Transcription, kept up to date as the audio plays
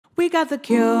We got the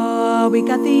cure, we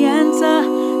got the answer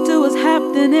to what's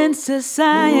happening in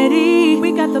society.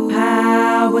 We got the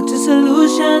power to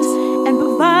solutions and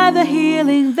provide the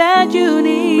healing that you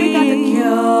need. We got the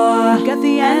cure, we got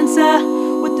the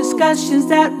answer with discussions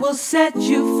that will set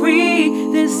you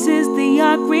free. This is the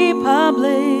Arc Republic,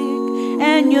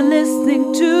 and you're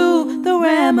listening to The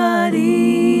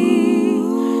Remedy.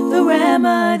 The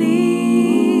Remedy.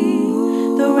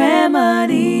 The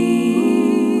Remedy.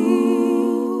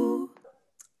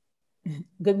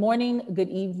 Good morning, good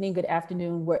evening, good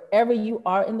afternoon, wherever you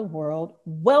are in the world.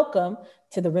 Welcome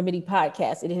to the Remedy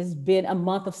Podcast. It has been a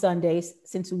month of Sundays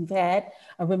since we've had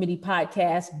a Remedy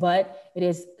Podcast, but it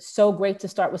is so great to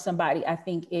start with somebody I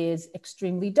think is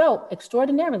extremely dope,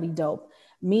 extraordinarily dope.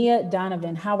 Mia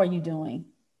Donovan, how are you doing?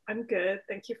 I'm good.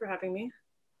 Thank you for having me.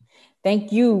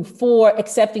 Thank you for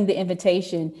accepting the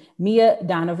invitation. Mia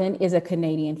Donovan is a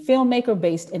Canadian filmmaker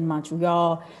based in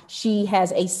Montreal. She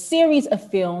has a series of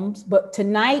films, but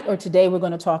tonight or today we're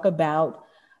going to talk about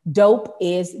Dope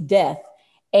is Death,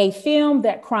 a film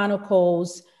that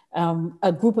chronicles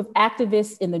a group of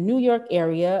activists in the New York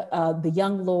area, the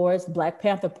Young Lords, Black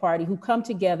Panther Party, who come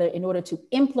together in order to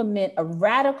implement a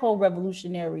radical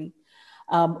revolutionary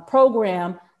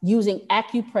program using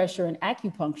acupressure and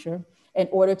acupuncture in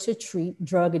order to treat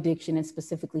drug addiction and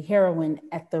specifically heroin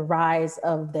at the rise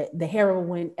of the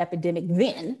heroin epidemic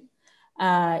then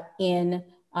in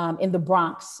the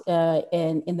Bronx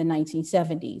in the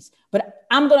 1970s. But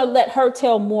I'm going to let her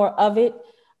tell more of it.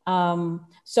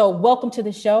 So welcome to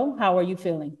the show. How are you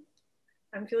feeling?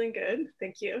 I'm feeling good.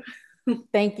 Thank you.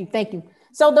 Thank you. Thank you.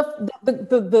 So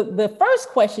the first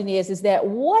question is that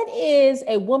what is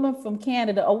a woman from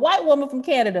Canada, a white woman from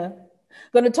Canada,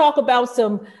 going to talk about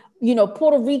some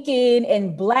Puerto Rican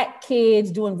and Black kids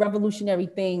doing revolutionary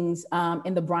things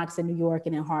in the Bronx in New York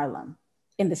and in Harlem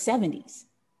in the 70s?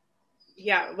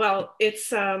 Yeah, well,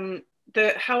 it's how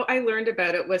I learned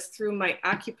about it was through my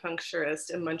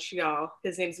acupuncturist in Montreal.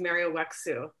 His name's Mario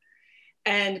Wexu.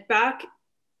 And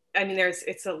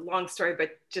it's a long story,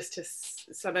 but just to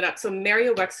sum it up. So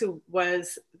Mario Wexu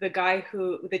was the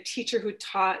teacher who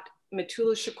taught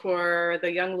Mutulu Shakur,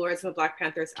 the Young Lords and the Black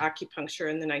Panthers acupuncture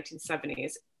in the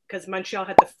 1970s. Because Montreal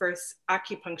had the first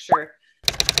acupuncture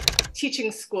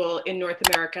teaching school in North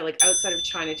America, like outside of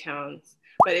Chinatown,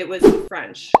 but it was in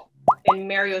French. And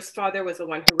Mario's father was the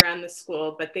one who ran the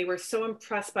school, but they were so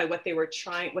impressed by what the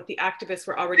activists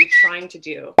were already trying to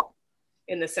do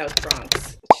in the South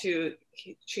Bronx to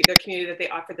treat their community that they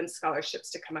offered them scholarships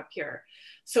to come up here.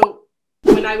 So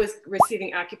when I was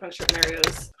receiving acupuncture at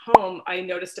Mario's home, I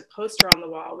noticed a poster on the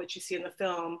wall, which you see in the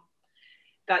film,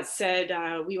 that said,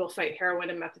 we will fight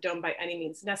heroin and methadone by any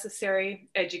means necessary,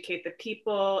 educate the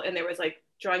people. And there was like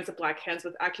drawings of black hands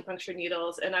with acupuncture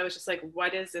needles. And I was just like,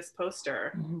 what is this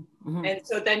poster? Mm-hmm, mm-hmm. And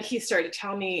so then he started to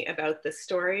tell me about the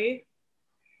story.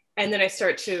 And then I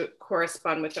started to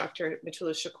correspond with Dr.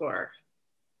 Mutulu Shakur.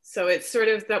 So it's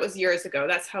that was years ago.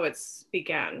 That's how it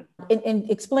began. And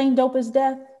explain Dope is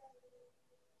Death?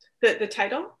 The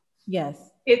title?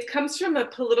 Yes. It comes from a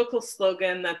political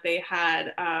slogan that they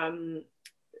had,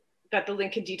 that the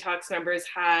Lincoln Detox members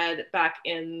had back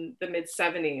in the mid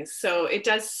 70s. So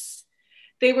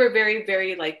they were very,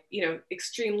 very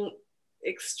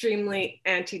extremely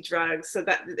anti-drugs. So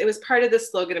that it was part of the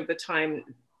slogan of the time.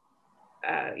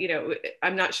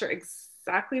 I'm not sure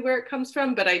exactly where it comes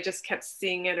from, but I just kept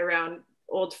seeing it around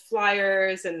old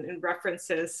flyers and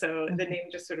references. So mm-hmm. The name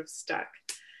just sort of stuck.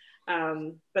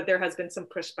 But there has been some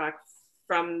pushback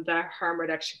from the harm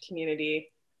reduction community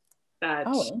that.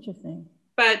 Oh, interesting.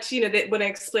 But when I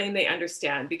explain, they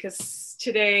understand, because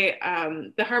today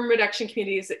the harm reduction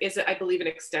community is, I believe, an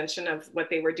extension of what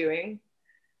they were doing.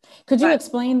 Could you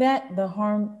explain that? The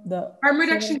harm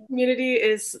reduction community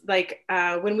is like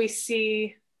when we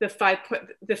see the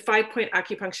 5-point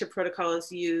acupuncture protocol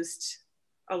is used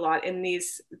a lot in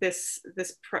these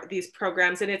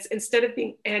programs, and it's, instead of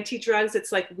being anti-drugs,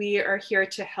 it's like we are here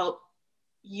to help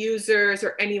users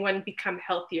or anyone become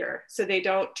healthier, so they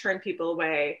don't turn people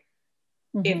away.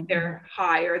 Mm-hmm. If they're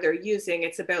high or they're using.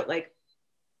 It's about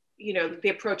the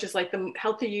approach is like the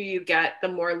healthier you get, the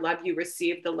more love you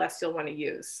receive, the less you'll want to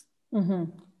use. Mm-hmm.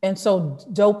 And so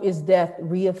Dope is Death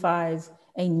reifies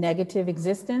a negative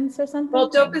existence or something? Well,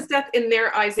 Dope is Death, in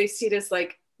their eyes, they see it as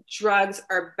like drugs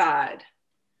are bad.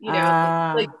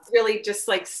 Like really just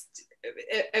like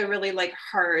a really like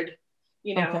hard,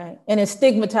 Okay. And it's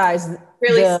stigmatized.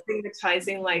 Really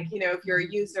stigmatizing, like, if you're a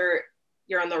user,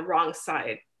 you're on the wrong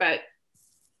side. But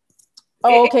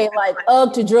okay, like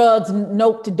UGG to drugs,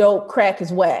 nope to dope, crack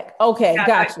is whack. Okay, yeah,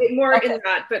 gotcha. More in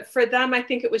that, but for them, I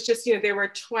think it was just, there were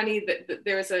 20,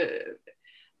 there was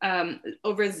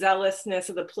overzealousness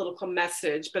of the political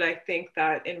message, but I think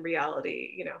that in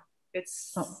reality, you know,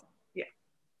 it's, yeah.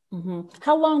 Mm-hmm.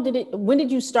 How long did it, when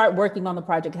did you start working on the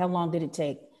project? How long did it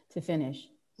take to finish?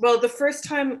 Well, the first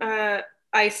time I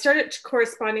started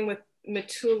corresponding with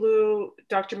Dr. Mutulu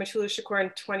Shakur in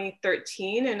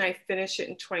 2013, and I finished it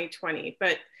in 2020.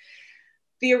 But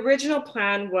the original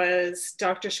plan was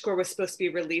Dr. Shakur was supposed to be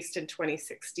released in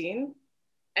 2016.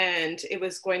 And it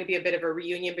was going to be a bit of a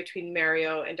reunion between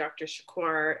Mario and Dr.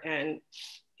 Shakur, and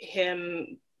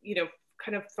him, you know,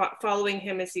 kind of following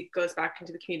him as he goes back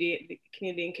into the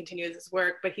community and continues his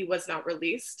work, but he was not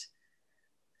released.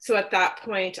 So at that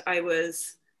point, I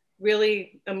was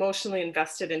really emotionally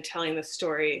invested in telling the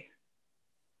story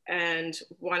and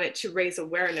wanted to raise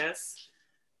awareness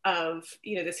of,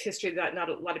 you know, this history that not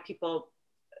a lot of people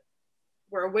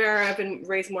were aware of, and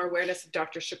raise more awareness of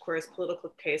Dr. Shakur's political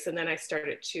case. And then I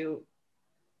started to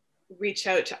reach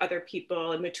out to other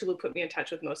people, and Mutulu put me in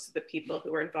touch with most of the people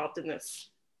who were involved in this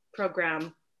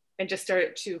program, and just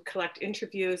started to collect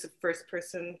interviews of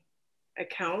first-person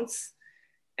accounts,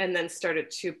 and then started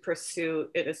to pursue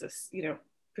it as a, you know,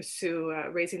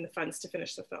 raising the funds to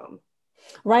finish the film.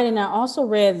 Right, and I also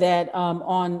read that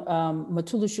on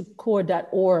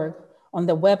mutulushakur.org, on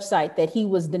the website, that he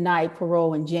was denied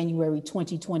parole in January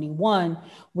 2021,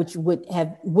 which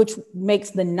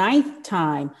makes the 9th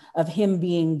time of him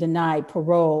being denied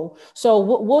parole. So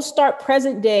we'll start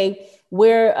present day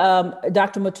where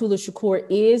Dr. Mutulu Shakur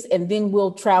is, and then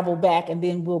we'll travel back, and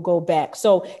then we'll go back.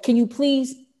 So can you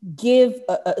please give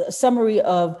a summary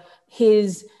of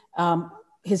his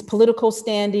political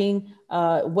standing,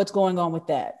 what's going on with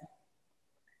that?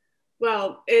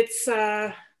 Well, it's,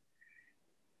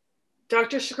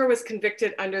 Dr. Shakur was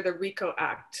convicted under the RICO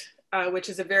Act, which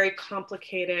is a very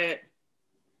complicated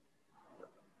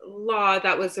law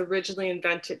that was originally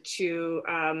invented to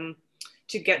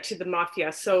get to the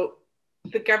mafia. So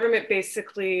the government,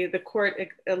 basically, the court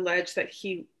alleged that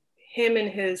him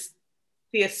and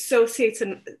the associates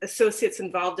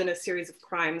involved in a series of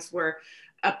crimes were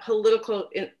a political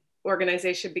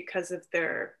organization because of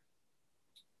their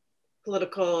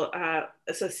political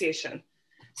association.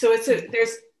 So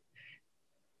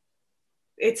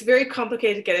it's very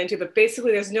complicated to get into, but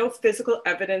basically there's no physical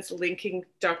evidence linking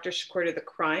Dr. Shakur to the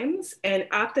crimes. And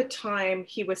at the time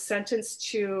he was sentenced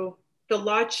to, the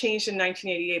law changed in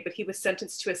 1988, but he was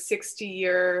sentenced to a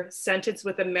 60-year sentence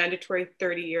with a mandatory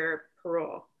 30-year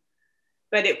parole.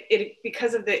 But it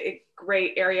because of the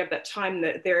gray area of that time,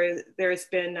 that there's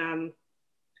been,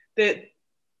 a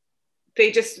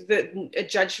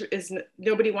judge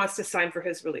nobody wants to sign for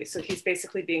his release. So he's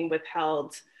basically being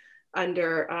withheld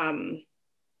under,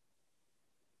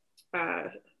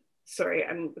 sorry,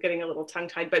 I'm getting a little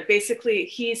tongue-tied, but basically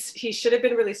he should have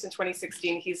been released in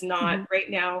 2016. He's not. Mm-hmm. Right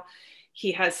now.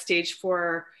 He has stage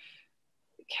 4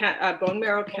 bone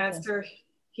marrow cancer.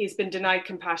 He's been denied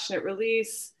compassionate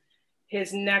release.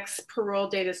 His next parole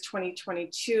date is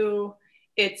 2022.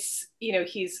 It's, you know,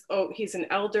 he's an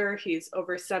elder, he's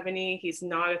over 70, he's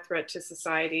not a threat to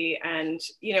society. And,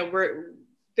 you know,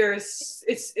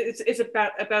 it's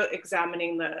about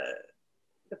examining the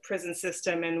prison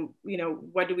system, and, you know,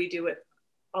 what do we do with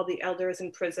all the elders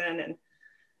in prison? And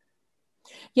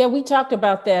yeah, we talked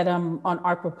about that on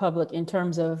Arc Republic in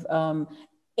terms of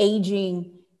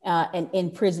aging and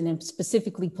in prison, and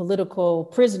specifically political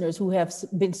prisoners who have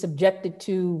been subjected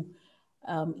to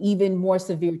even more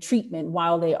severe treatment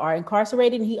while they are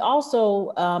incarcerated. And he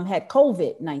also had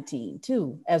COVID-19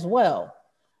 too, as well.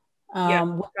 Yeah,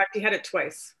 in fact, he had it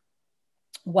twice.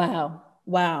 Wow.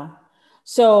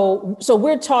 So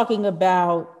we're talking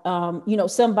about, you know,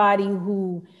 somebody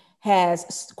who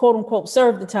has, quote unquote,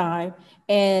 served the time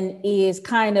and is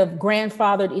kind of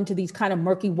grandfathered into these kind of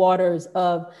murky waters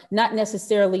of not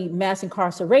necessarily mass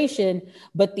incarceration,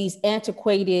 but these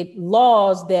antiquated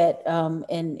laws that, how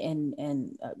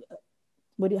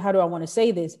do I want to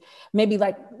say this? Maybe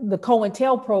like the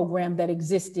COINTEL program that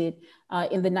existed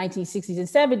in the 1960s and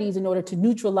 70s in order to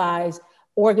neutralize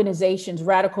organizations,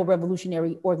 radical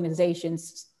revolutionary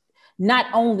organizations, not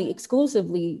only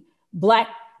exclusively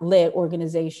Black-led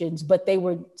organizations, but they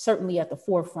were certainly at the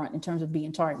forefront in terms of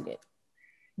being targeted.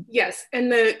 Yes,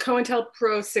 and the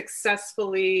COINTELPRO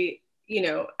successfully, you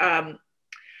know,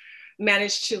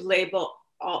 managed to label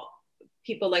all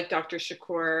people like Dr.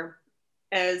 Shakur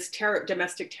as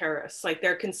domestic terrorists. Like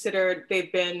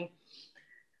they've been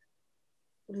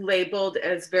labeled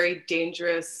as very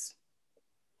dangerous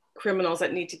criminals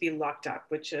that need to be locked up,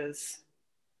 which is,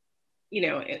 you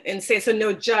know, and say, so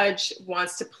no judge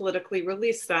wants to politically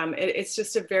release them. It's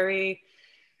just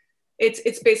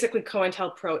it's basically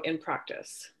COINTELPRO in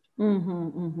practice.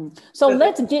 So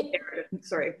let's get,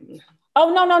 sorry.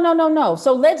 Oh, no.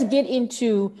 So let's get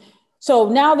into, so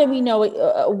now that we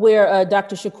know where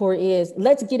Dr. Shakur is,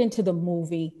 let's get into the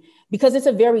movie, because it's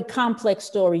a very complex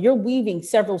story. You're weaving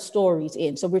several stories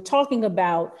in. So we're talking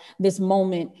about this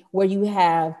moment where you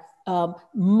have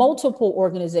multiple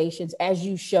organizations, as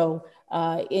you show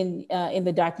in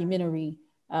the documentary,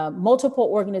 multiple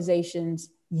organizations,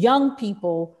 young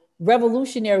people,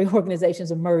 revolutionary organizations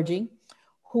emerging,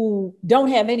 who don't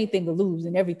have anything to lose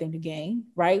and everything to gain,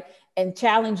 right? And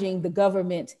challenging the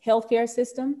government's healthcare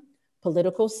system,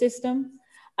 political system,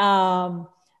 a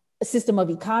system of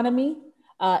economy,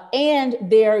 and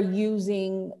they're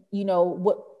using,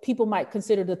 what people might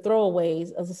consider the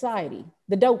throwaways of society,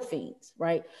 the dope fiends,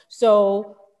 right?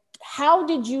 So how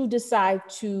did you decide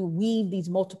to weave these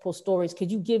multiple stories?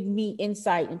 Could you give me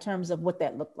insight in terms of what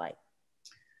that looked like?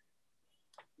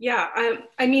 Yeah,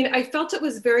 I mean, I felt it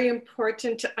was very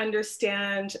important to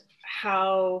understand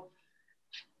how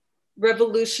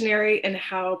revolutionary and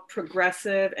how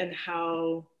progressive and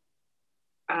how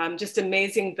just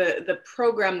amazing the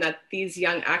program that these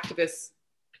young activists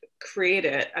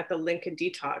created at the Lincoln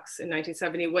Detox in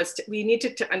 1970 was. We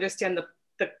needed to understand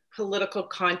the political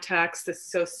context, the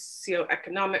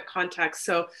socioeconomic context.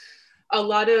 So a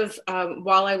lot of,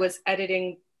 while I was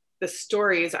editing the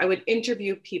stories, I would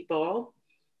interview people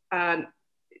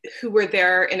who were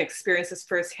there and experienced this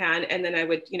firsthand. And then I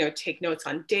would, take notes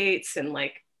on dates and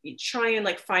try and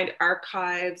find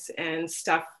archives and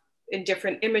stuff in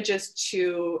different images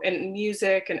and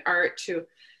music and art to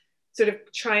sort of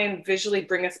try and visually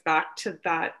bring us back to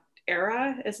that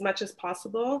era as much as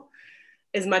possible,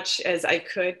 as much as I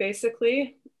could,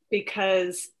 basically,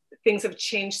 because things have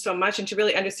changed so much, and to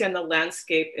really understand the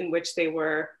landscape in which they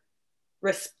were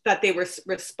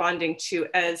responding to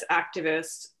as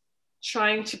activists,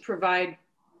 trying to provide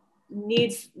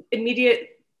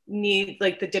immediate need,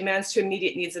 the demands to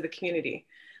immediate needs of the community.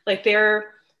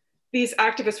 These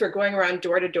activists were going around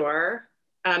door to door,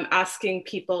 asking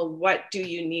people, what do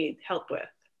you need help with?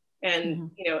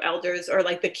 And, elders or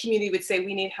the community would say,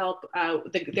 we need help.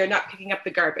 They're not picking up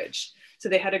the garbage. So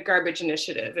they had a garbage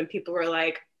initiative, and people were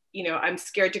like, I'm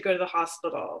scared to go to the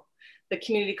hospital. The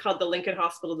community called the Lincoln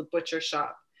Hospital the butcher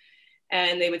shop.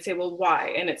 And they would say, well,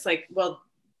 why? And it's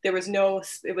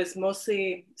it was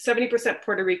mostly 70%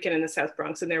 Puerto Rican in the South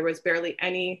Bronx, and there was barely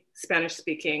any Spanish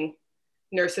speaking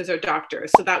nurses or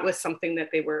doctors. So that was something that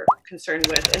they were concerned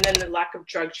with. And then the lack of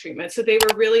drug treatment. So they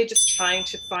were really just trying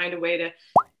to find a way to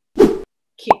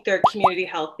keep their community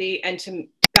healthy. And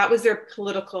that was their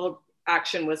political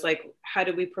action, was how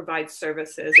do we provide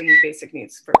services and basic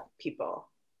needs for people?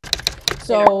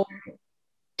 So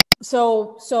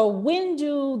when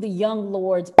do the young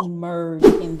lords emerge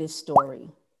in this story?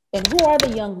 And who are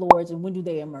the young lords, and when do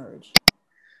they emerge?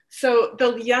 So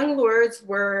the young lords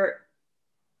were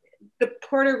the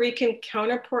Puerto Rican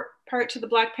counterpart to the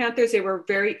Black Panthers. They were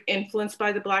very influenced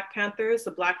by the Black Panthers.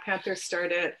 The Black Panthers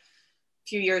started a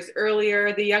few years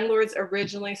earlier. The Young Lords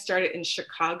originally started in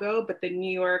Chicago, but the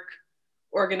New York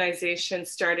organization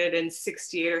started in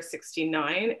 68 or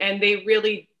 69. And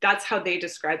that's how they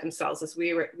describe themselves, as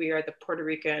we are the Puerto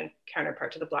Rican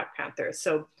counterpart to the Black Panthers.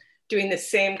 So doing the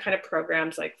same kind of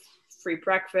programs, like free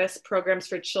breakfast, programs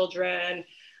for children,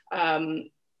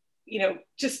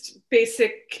 just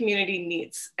basic community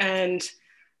needs. And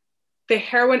the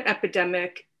heroin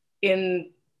epidemic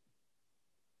in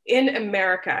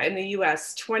America, in the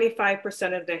US,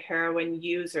 25% of the heroin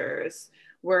users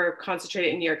were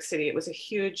concentrated in New York City. It was a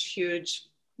huge, huge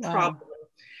problem.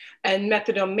 And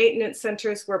methadone maintenance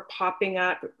centers were popping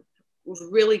up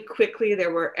really quickly. They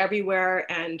were everywhere.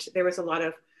 And there was a lot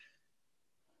of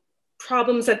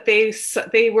problems that they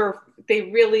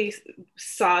really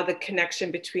saw the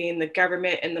connection between the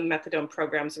government and the methadone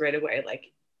programs right away.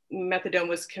 Methadone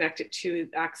was connected to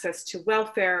access to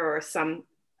welfare or some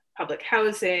public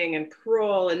housing and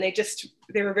parole, and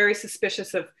they were very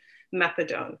suspicious of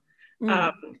methadone.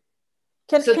 Can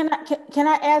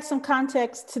I add some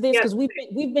context to this? Because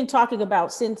we've been talking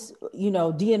about since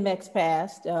DMX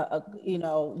passed,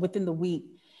 within the week,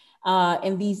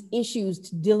 and these issues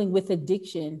dealing with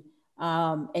addiction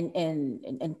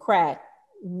and crack.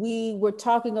 We were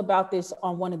talking about this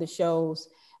on one of the shows.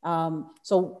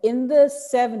 So in the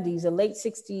 70s, the late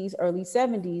 60s, early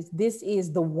 70s, this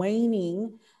is the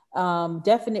waning,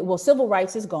 civil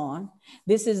rights is gone.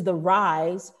 This is the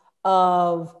rise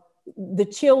of the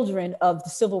children of the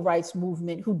civil rights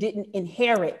movement who didn't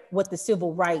inherit what the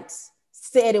civil rights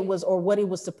said it was or what it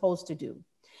was supposed to do.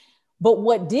 But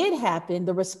what did happen,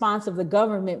 the response of the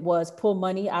government was pull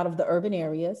money out of the urban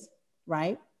areas,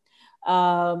 right?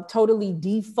 totally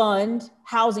defund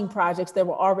housing projects that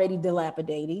were already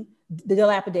dilapidated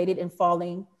and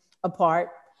falling apart.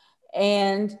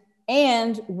 And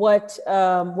what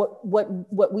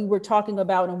we were talking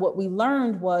about and what we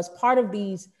learned was part of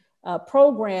these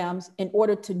programs, in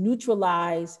order to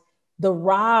neutralize the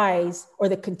rise or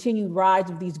the continued rise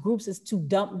of these groups, is to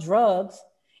dump drugs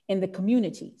in the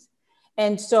communities.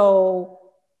 And so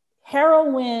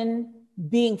heroin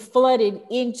being flooded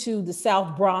into the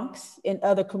South Bronx and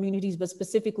other communities, but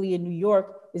specifically in New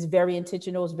York, is very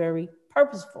intentional, is very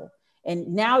purposeful.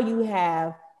 And now you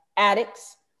have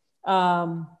addicts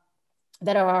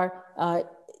that are,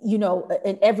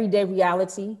 an everyday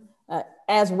reality,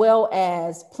 as well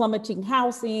as plummeting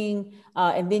housing.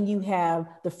 And then you have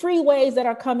the freeways that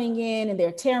are coming in and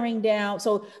they're tearing down.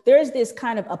 So there's this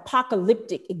kind of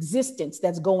apocalyptic existence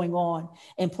that's going on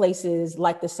in places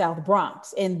like the South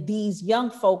Bronx. And these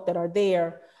young folk that are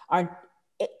there are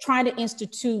trying to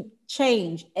institute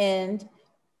change. And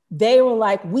they were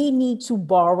like, we need to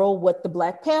borrow what the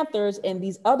Black Panthers and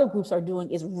these other groups are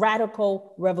doing, is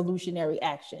radical revolutionary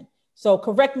action. So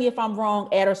correct me if I'm wrong,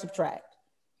 add or subtract.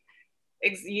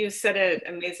 You said it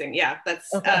amazing. Yeah,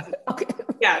 that's okay.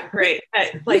 Yeah, great.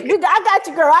 I got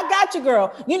you,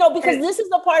 girl. Because this is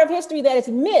the part of history that is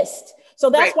missed.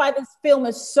 So that's why this film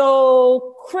is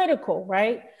so critical,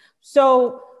 right?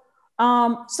 So,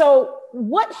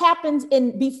 what happens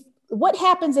in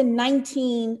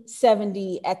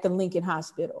 1970 at the Lincoln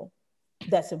Hospital?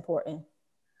 That's important.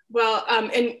 Well,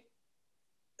 and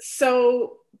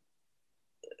so,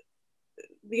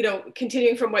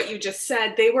 continuing from what you just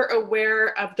said, they were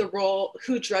aware of the role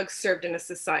who drugs served in a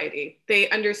society. They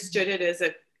understood it as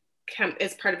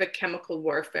as part of a chemical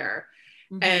warfare.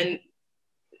 Mm-hmm. And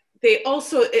they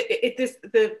also,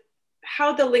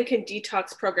 how the Lincoln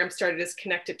Detox program started is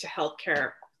connected to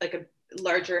healthcare, like a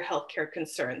larger healthcare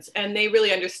concerns. And they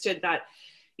really understood that,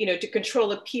 to control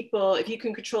the people, if you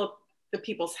can control the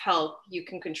people's health, you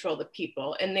can control the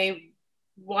people. And they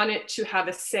wanted to have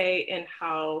a say in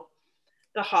how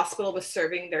the hospital was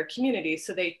serving their community.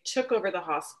 So they took over the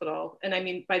hospital. And I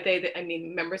mean, by they, I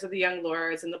mean members of the Young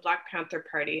Lawyers and the Black Panther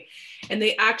Party. And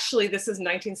they actually, this is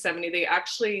 1970, they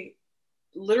actually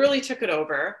literally took it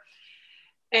over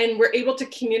and were able to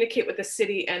communicate with the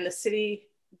city, and the city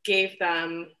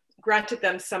granted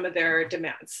them some of their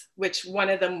demands, which one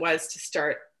of them was to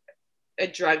start a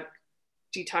drug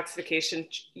detoxification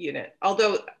unit.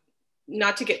 Although,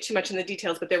 not to get too much in the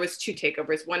details, but there was 2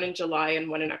 takeovers, one in July and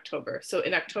one in October. So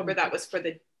in October, that was for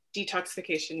the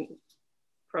detoxification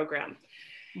program.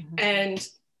 Mm-hmm. And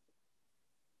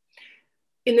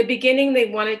in the beginning,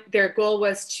 their goal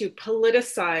was to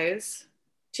politicize,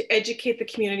 to educate the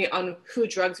community on who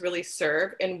drugs really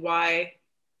serve and why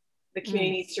the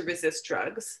community needs to resist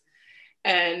drugs.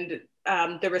 And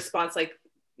the response, the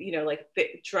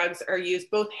drugs are used,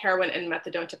 both heroin and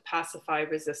methadone, to pacify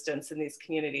resistance in these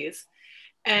communities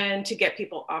and to get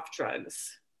people off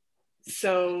drugs.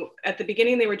 So at the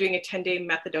beginning, they were doing a 10-day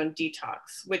methadone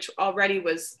detox, which already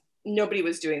nobody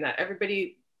was doing that.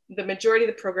 The majority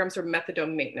of the programs were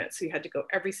methadone maintenance. So you had to go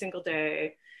every single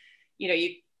day.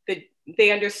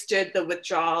 They understood the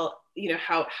withdrawal,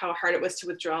 how hard it was to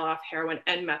withdraw off heroin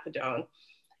and methadone.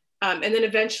 And then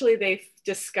eventually they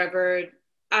discovered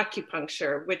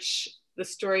acupuncture, which the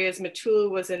story is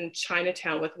Mutulu was in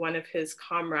Chinatown with one of his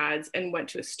comrades and went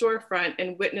to a storefront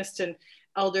and witnessed an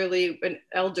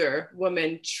elder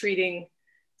woman treating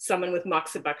someone with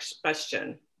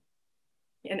moxibustion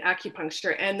and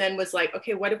acupuncture, and then was like,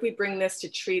 okay, what if we bring this to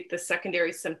treat the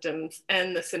secondary symptoms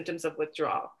and the symptoms of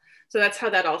withdrawal? So that's how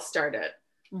that all started.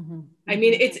 Mm-hmm. I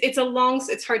mean,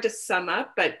 it's hard to sum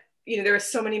up, but there were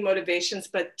so many motivations,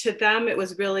 but to them, it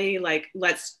was really like,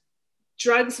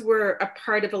 drugs were a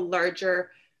part of a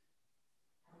larger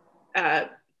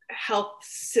health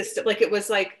system. Like, it was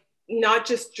like, not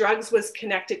just drugs was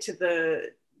connected to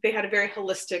they had a very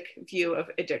holistic view of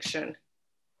addiction.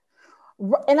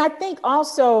 And I think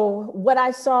also what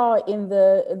I saw in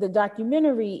the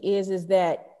documentary is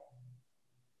that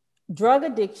drug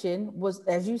addiction was,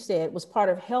 as you said, was part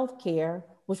of healthcare,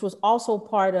 which was also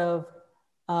part of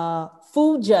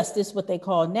food justice, what they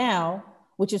call now,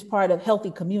 which is part of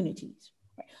healthy communities.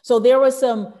 So there was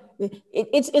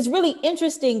it's really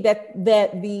interesting that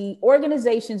the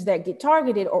organizations that get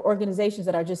targeted are organizations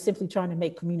that are just simply trying to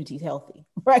make communities healthy,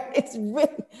 right?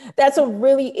 That's a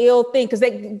really ill thing, because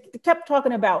they kept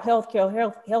talking about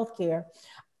healthcare.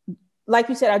 Like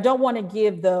you said, I don't want to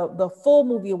give the full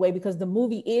movie away because the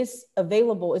movie is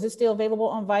available. Is it still available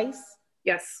on Vice?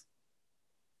 Yes.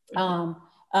 Are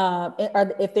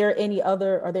there any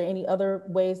other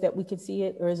ways that we could see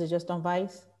it, or is it just on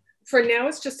Vice? for now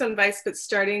it's just on Vice, but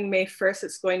starting May 1st,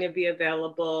 it's going to be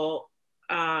available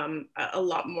a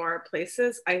lot more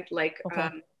places. I like,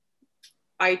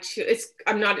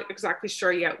 I'm not exactly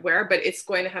sure yet where, but it's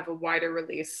going to have a wider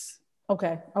release.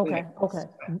 Okay.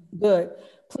 Good.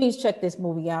 Please check this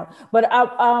movie out. But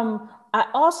I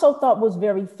also thought was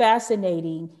very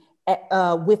fascinating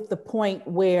with the point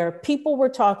where people were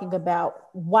talking about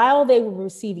while they were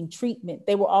receiving treatment,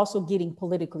 they were also getting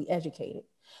politically educated.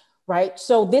 Right.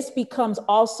 So this becomes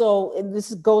also, and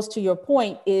this goes to your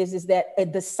point, is that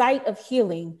the site of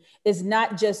healing is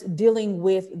not just dealing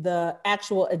with the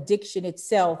actual addiction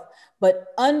itself, but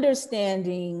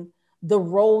understanding the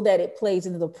role that it plays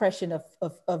in the oppression of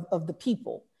the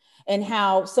people, and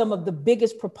how some of the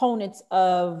biggest proponents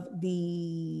of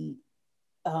the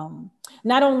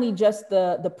not only just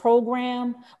the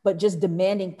program, but just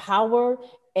demanding power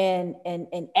and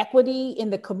equity in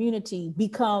the community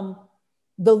become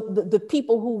the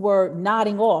people who were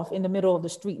nodding off in the middle of the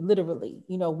street, literally,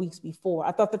 weeks before.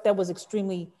 I thought that was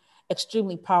extremely,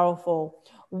 extremely powerful.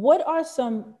 What are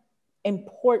some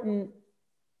important,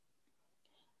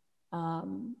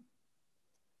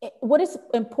 what is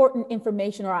important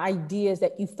information or ideas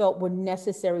that you felt were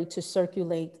necessary to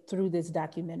circulate through this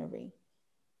documentary?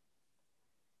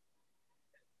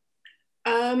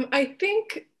 I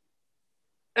think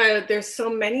there's so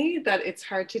many that it's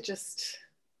hard to just,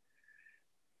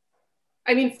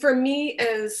 I mean, for me,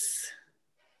 as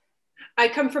I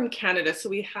come from Canada, so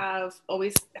we have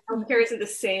always, healthcare isn't the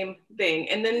same thing.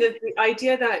 And then the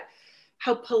idea that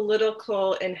how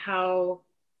political and how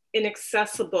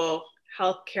inaccessible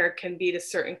healthcare can be to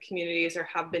certain communities or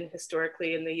have been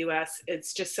historically in the US,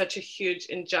 it's just such a huge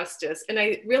injustice. And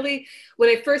I really, when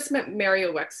I first met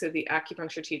Mario Wexu, the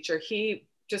acupuncture teacher, he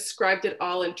described it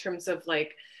all in terms of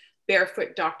like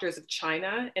barefoot doctors of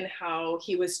China, and how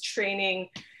he was training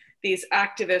these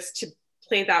activists to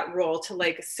play that role, to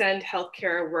like send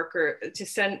healthcare worker,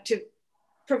 to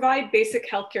provide basic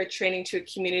healthcare training to a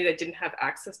community that didn't have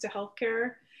access to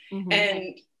healthcare. Mm-hmm.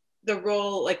 And the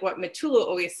role, like what Mutulu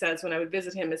always says when I would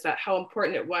visit him, is that how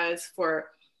important it was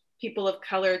for people of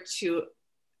color to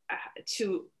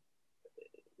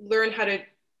learn how to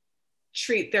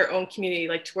treat their own community,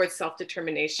 like towards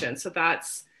self-determination. So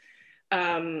that's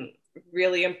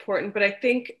really important. But I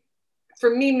think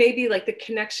for me, maybe like the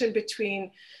connection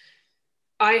between,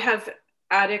 I have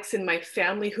addicts in my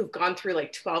family who've gone through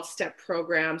like 12-step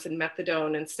programs and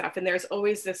methadone and stuff. And there's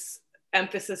always this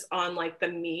emphasis on like the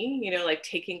me, like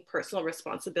taking personal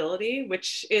responsibility,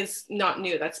 which is not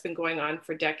new. That's been going on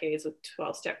for decades with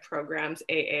 12-step programs,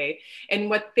 AA. And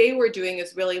what they were doing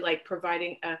is really like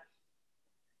providing a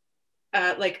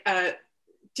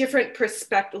different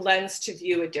perspective lens to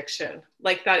view addiction,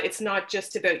 like that it's not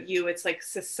just about you, it's like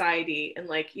society, and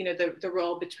like, the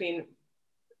role between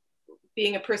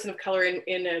being a person of color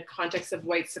in a context of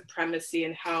white supremacy,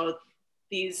 and how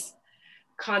these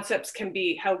concepts can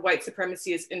be, how white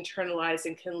supremacy is internalized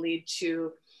and can lead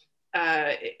to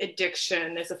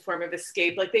addiction as a form of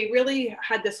escape. Like they really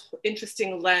had this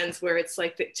interesting lens where it's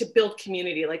like to build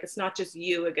community, like it's not just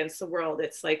you against the world,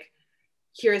 it's like,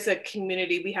 here's a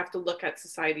community, we have to look at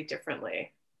society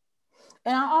differently.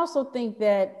 And I also think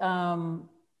that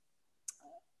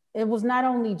it was not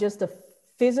only just a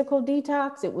physical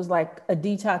detox, it was like a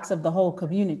detox of the whole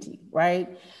community,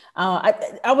 right?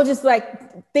 I was just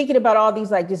like thinking about all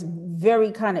these like just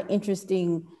very kind of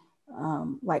interesting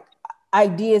like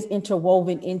ideas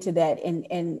interwoven into that,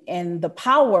 and the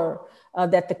power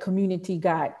that the community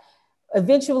got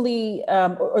eventually,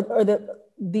 or the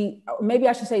maybe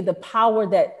I should say the power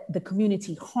that the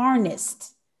community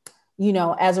harnessed,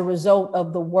 as a result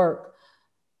of the work.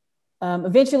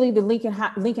 Eventually, the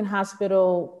Lincoln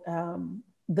Hospital,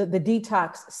 the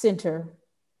detox center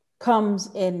comes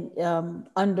in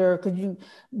under. Could you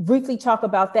briefly talk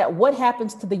about that? What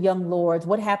happens to the young lords?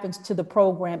 What happens to the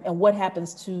program? And what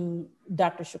happens to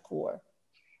Dr. Shakur?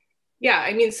 Yeah,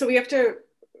 I mean, so we have to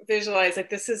visualize, like,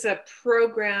 this is a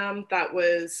program that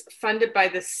was funded by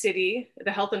the city,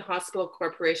 the Health and Hospital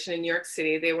Corporation in New York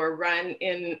City.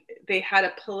 They had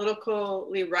a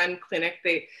politically run clinic.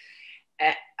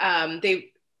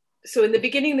 So in the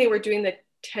beginning, they were doing the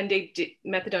 10-day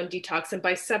methadone detox. And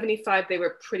by 75, they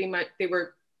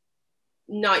were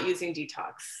not using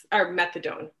detox or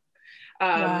methadone.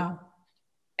 Wow.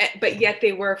 But yet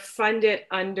they were funded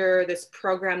under this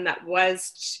program that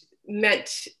was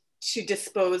meant to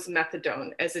dispose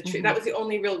methadone as a treatment. Mm-hmm. That was the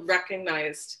only real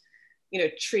recognized,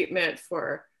 treatment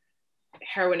for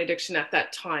heroin addiction at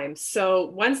that time. So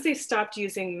once they stopped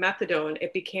using methadone,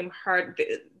 it became hard.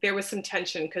 There was some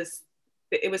tension because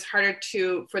it was harder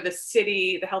for the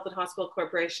city, the Health and Hospital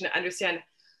Corporation, to understand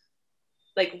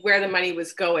like where the money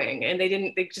was going, and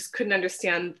they just couldn't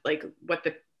understand like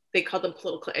they called them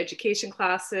political education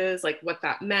classes, like what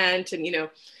that meant. And,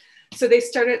 so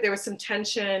there was some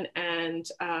tension, and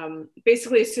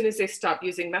basically as soon as they stopped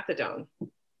using methadone,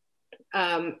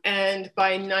 and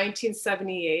by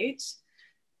 1978,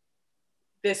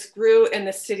 this grew and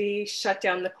the city shut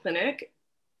down the clinic.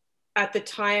 At the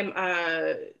time,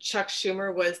 Chuck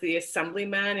Schumer was the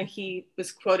assemblyman, and he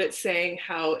was quoted saying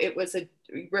how it was a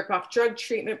rip-off drug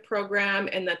treatment program,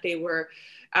 and that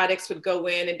addicts would go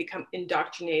in and become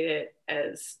indoctrinated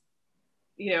as,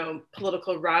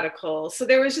 political radicals. So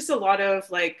there was just a lot of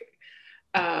like,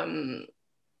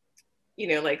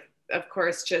 like, of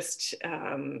course, just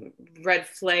red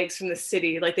flags from the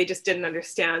city. Like they just didn't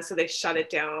understand, so they shut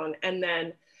it down. And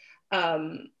then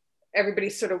everybody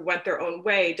sort of went their own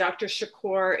way. Dr.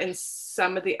 Shakur and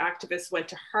some of the activists went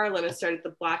to Harlem and started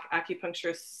the Black Acupuncture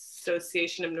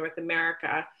Association of North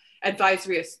America,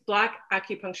 Black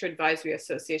Acupuncture Advisory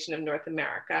Association of North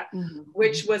America,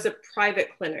 which was a private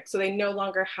clinic. So they no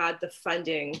longer had the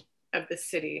funding of the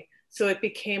city. So it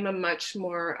became a much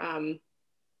more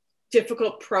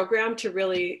difficult program to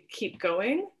really keep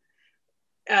going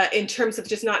in terms of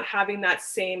just not having that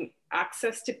same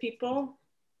access to people,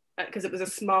 because it was a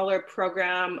smaller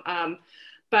program.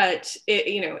 But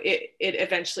it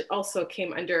eventually also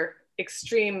came under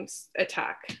extreme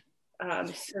attack,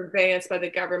 surveillance by the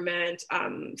government.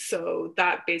 So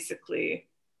that basically,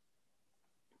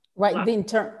 right, then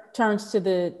turns to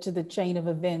the chain of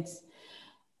events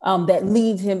that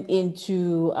leads him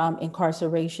into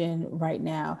incarceration right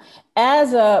now.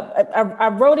 I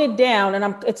wrote it down,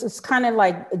 and it's kind of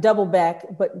like double back,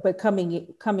 but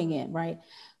coming in, right?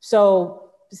 So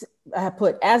I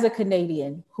put, as a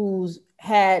Canadian who's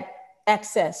had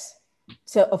access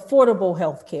to affordable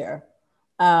healthcare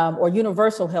or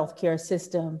universal healthcare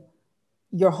system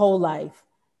your whole life,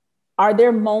 are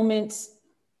there moments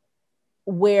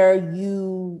where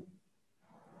you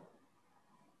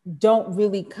don't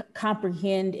really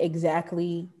comprehend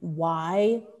exactly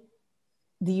why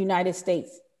the United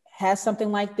States has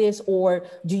something like this? Or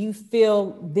do you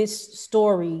feel this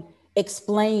story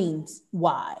explains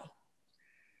why?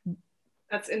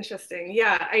 That's interesting.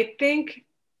 Yeah, I think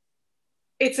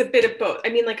it's a bit of both. I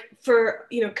mean, like for,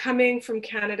 coming from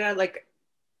Canada, like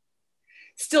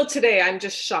still today, I'm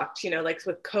just shocked, like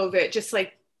with COVID, just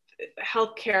like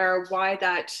healthcare,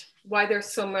 why there's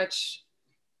so much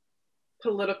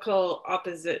political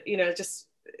opposite,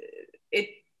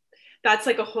 that's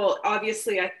like a whole,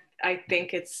 obviously, I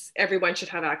think everyone should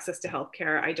have access to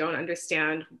healthcare. I don't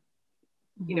understand,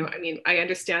 I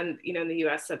understand, in the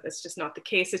US that that's just not the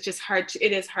case. It's just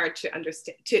it is hard to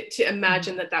understand, to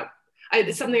imagine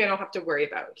it's something I don't have to worry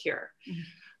about here.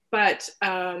 But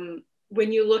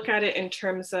when you look at it in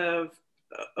terms of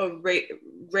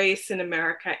race in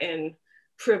America and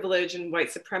privilege and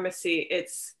white supremacy,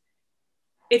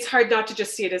 it's hard not to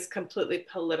just see it as completely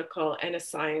political and a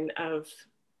sign of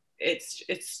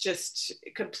it's just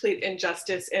complete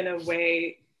injustice in a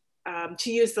way.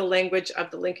 To use the language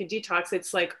of the Lincoln Detox,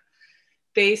 it's like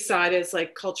they saw it as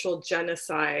like cultural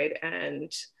genocide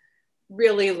and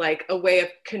really like a way of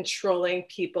controlling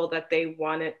people that they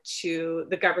wanted to,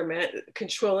 the government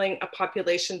controlling a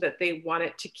population that they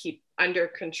wanted to keep under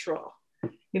control.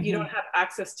 If you don't have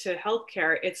access to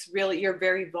healthcare, it's really, you're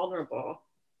very vulnerable.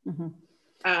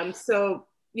 So,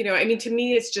 to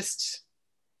me, it's just,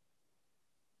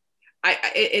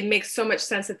 it makes so much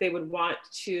sense that they would want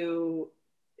to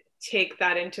take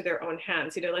that into their own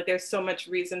hands. Like there's so much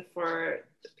reason for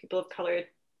people of color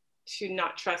to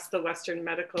not trust the Western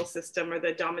medical system or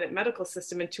the dominant medical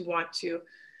system, and to want to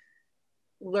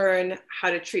learn how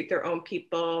to treat their own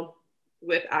people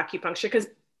with acupuncture. Because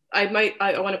I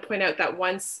want to point out that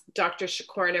once Dr.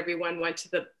 Shakur and everyone went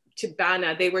to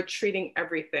Bana, they were treating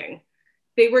everything.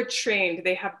 They were trained.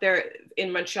 They have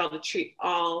in Montreal to treat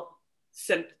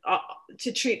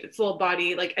to treat full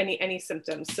body, like any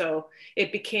symptoms. So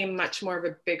it became much more of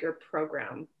a bigger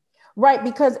program. Right,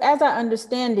 because as I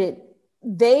understand it,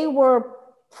 they were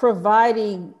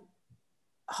providing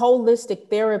holistic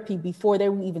therapy before they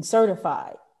were even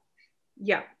certified.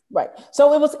 Yeah. Right.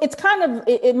 So it's kind of,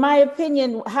 in my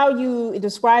opinion, how you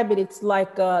describe it, it's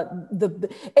like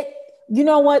you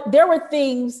know what? There were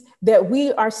things that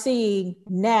we are seeing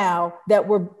now that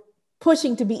were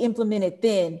pushing to be implemented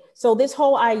then. So this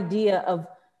whole idea of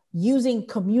using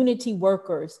community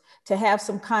workers to have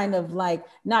some kind of like,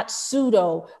 not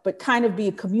pseudo, but kind of be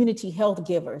a community health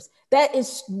givers. That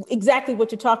is exactly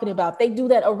what you're talking about. They do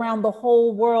that around the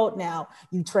whole world now.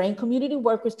 You train community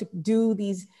workers to do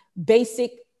these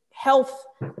basic health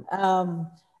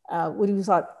what do you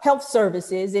call it, health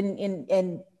services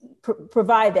and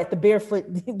provide that, the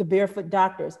barefoot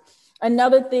doctors.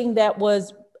 Another thing that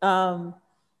was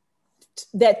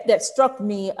that struck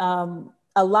me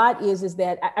a lot is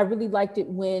that I really liked it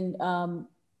when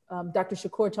Dr.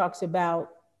 Shakur talks about,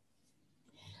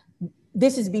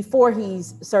 this is before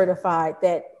he's certified,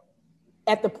 that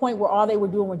at the point where all they were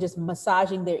doing were just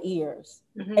massaging their ears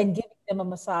and giving them a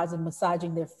massage and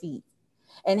massaging their feet,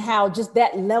 and how just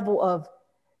that level of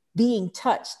being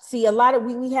touched. See, a lot of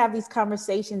we have these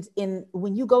conversations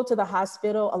when you go to the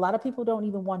hospital, a lot of people don't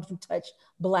even want to touch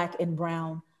Black and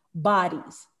brown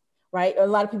bodies, right? A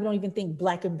lot of people don't even think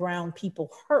Black and brown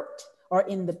people hurt or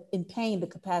in pain, the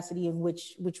capacity of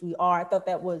which we are. I thought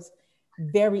that was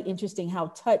very interesting, how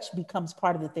touch becomes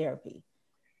part of the therapy.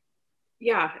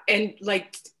 Yeah, and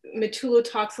like Mutulu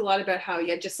talks a lot about how,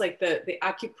 just like the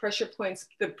acupressure points,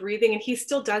 the breathing, and he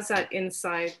still does that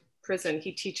inside prison.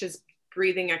 He teaches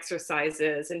breathing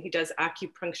exercises, and he does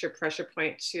acupuncture pressure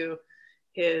point to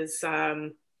his,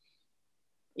 the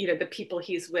people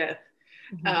he's with.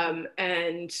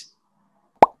 And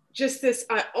just this,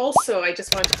 also, I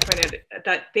just wanted to point out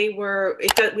that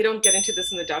we don't get into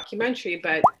this in the documentary,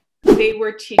 but they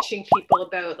were teaching people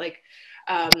about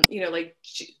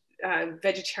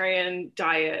vegetarian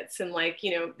diets and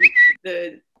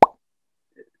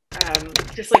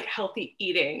just like healthy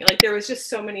eating. Like there was just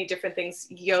so many different things,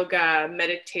 yoga,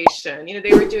 meditation,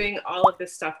 they were doing all of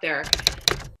this stuff there.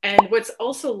 And what's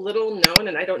also little known,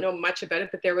 and I don't know much about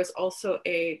it, but there was also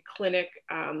a clinic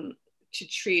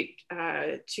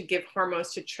to give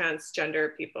hormones to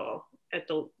transgender people at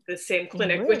the same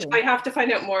clinic, really? Which I have to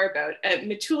find out more about.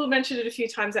 Mutulu mentioned it a few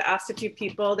times. I asked a few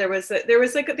people. They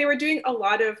were doing a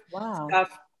lot of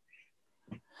stuff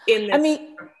in this. I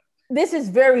mean, this is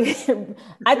very,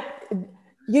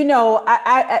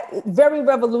 very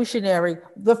revolutionary.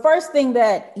 The first thing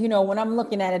that, when I'm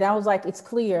looking at it, I was like, it's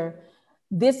clear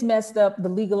this messed up the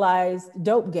legalized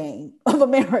dope game of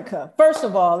America. First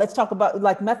of all, let's talk about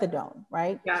like methadone,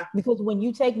 right? Yeah. Because when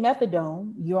you take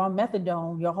methadone, you're on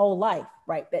methadone your whole life,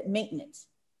 right? That maintenance,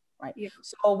 right? Yeah.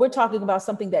 So we're talking about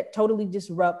something that totally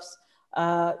disrupts,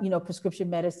 prescription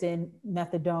medicine,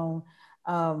 methadone.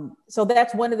 So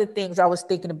that's one of the things I was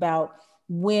thinking about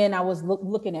when I was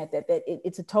looking at that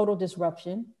it's a total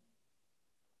disruption.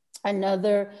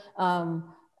 Another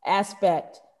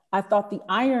aspect, I thought the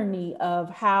irony of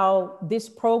how this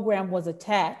program was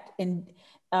attacked and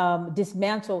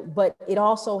dismantled, but it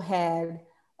also had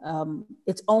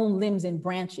its own limbs and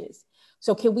branches.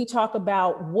 So can we talk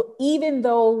about even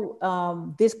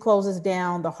though this closes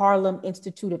down, the Harlem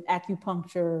Institute of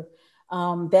Acupuncture,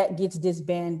 that gets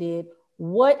disbanded,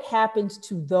 what happens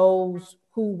to those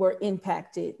who were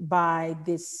impacted by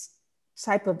this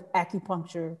type of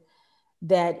acupuncture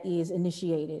that is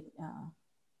initiated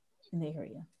in the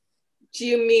area? Do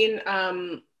you mean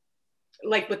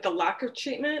like with the lack of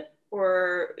treatment,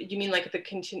 or you mean like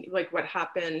like what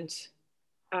happened?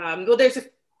 No,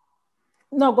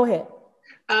 go ahead.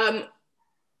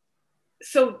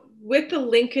 So with the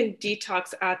Lincoln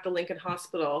detox at the Lincoln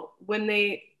Hospital, when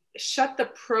they shut the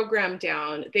program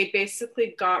down, they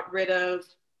basically got rid of,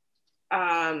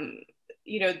 the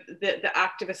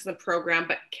activists in the program,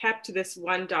 but kept this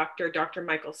one doctor, Dr.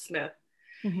 Michael Smith,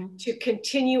 to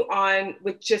continue on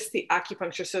with just the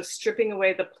acupuncture. So stripping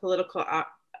away the political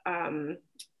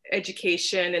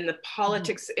education and the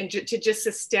politics, and to just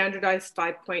a standardized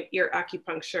 5-point ear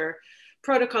acupuncture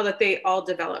protocol that they all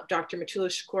developed. Dr. Mutulu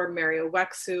Shakur, Mario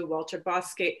Wexu, Walter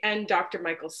Bosque, and Dr.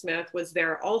 Michael Smith was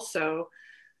there also.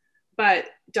 But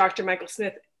Dr. Michael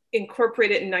Smith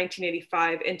incorporated in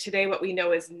 1985. And today what we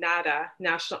know as NADA,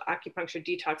 National Acupuncture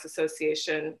Detox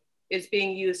Association, is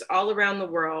being used all around the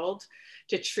world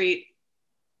to treat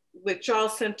withdrawal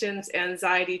symptoms,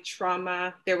 anxiety,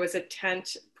 trauma. There was a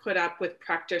tent put up with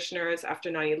practitioners after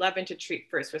 9/11 to treat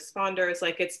first responders.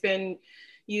 Like it's been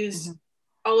used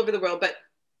all over the world, but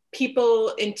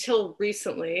people until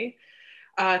recently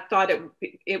thought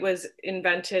it was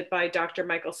invented by Dr.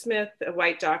 Michael Smith, a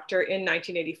white doctor, in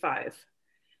 1985.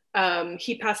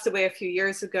 He passed away a few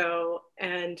years ago,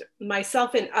 and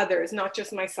myself and others, not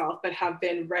just myself, but have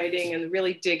been writing and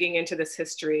really digging into this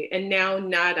history. And now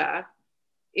NADA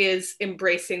is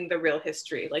embracing the real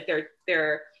history. Like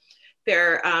they're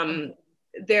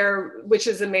which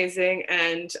is amazing.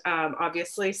 And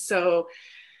obviously, so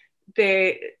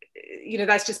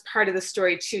that's just part of the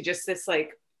story too. Just this,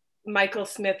 like, Michael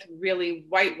Smith really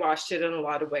whitewashed it in a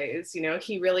lot of ways.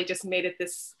 He really just made it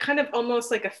this kind of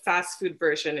almost like a fast food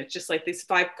version. It's just like these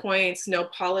 5 points, no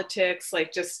politics,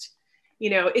 like just,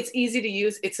 it's easy to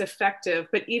use, it's effective.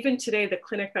 But even today, the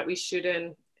clinic that we shoot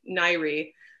in,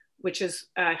 Nairi, which is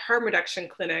a harm reduction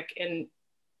clinic in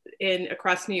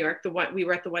across New York. We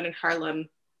were at the one in Harlem,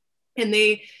 and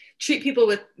they treat people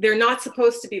with, they're not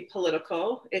supposed to be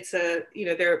political. It's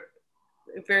they're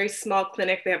a very small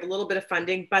clinic. They have a little bit of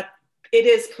funding, but it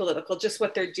is political, just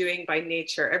what they're doing by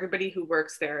nature. Everybody who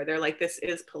works there, they're like, this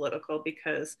is political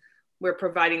because we're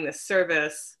providing this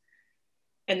service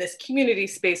and this community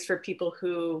space for people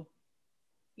who,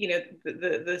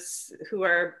 who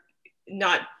are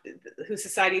not, whose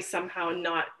society somehow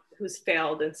not, who's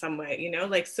failed in some way,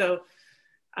 so.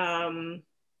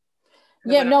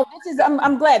 Yeah, no,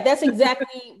 I'm glad. That's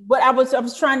exactly what I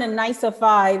was trying to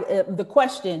nicify the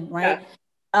question, right? Yeah.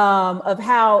 Of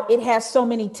how it has so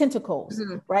many tentacles,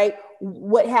 mm-hmm. right?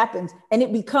 What happens? And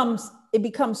it becomes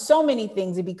so many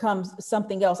things. It becomes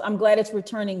something else. I'm glad it's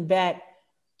returning back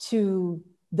to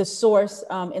the source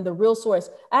and the real source.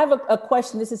 I have a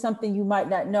question. This is something you might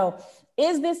not know.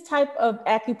 Is this type of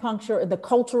acupuncture, the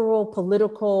cultural,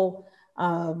 political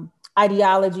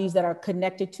ideologies that are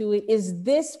connected to it,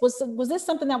 was this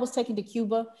something that was taken to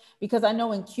Cuba? Because I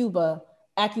know in Cuba,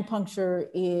 acupuncture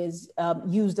is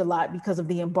used a lot because of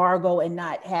the embargo and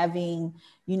not having,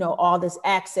 all this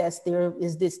access. There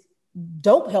is this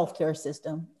dope healthcare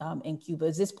system in Cuba.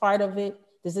 Is this part of it?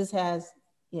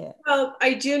 Yeah. Well,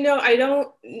 I do know,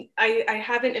 I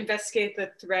haven't investigated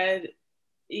the thread,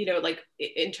 like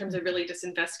in terms of really just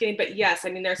investigating, but yes,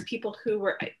 there's people who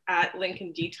were at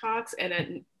Lincoln Detox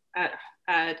and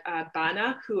at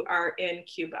Bana who are in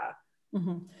Cuba.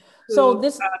 Mm-hmm. So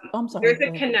this, I'm sorry. There's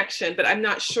a connection, but I'm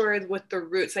not sure with the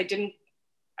roots. I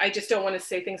just don't want to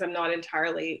say things I'm not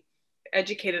entirely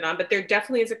educated on, but there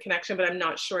definitely is a connection, but I'm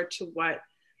not sure to what,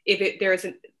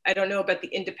 I don't know about the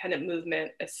independent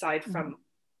movement aside from mm-hmm.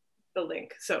 the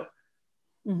link. So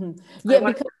mm-hmm.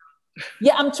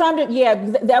 Yeah, I'm trying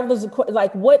to, that was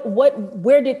like,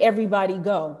 where did everybody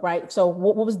go? Right. So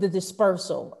what was the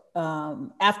dispersal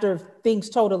after things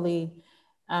totally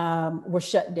were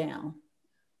shut down?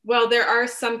 Well, there are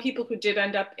some people who did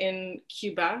end up in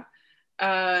Cuba.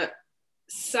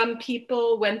 Some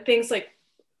people,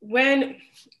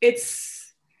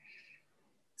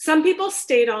 some people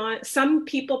stayed on, some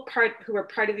people who were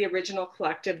part of the original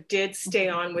collective did stay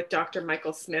mm-hmm. on with Dr.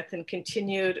 Michael Smith and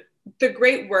continued the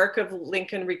great work of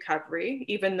Lincoln Recovery,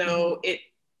 even though mm-hmm. it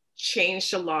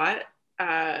changed a lot.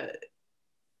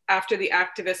 After the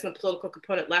activist and the political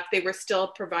component left, they were still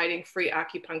providing free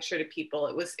acupuncture to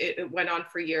people. It went on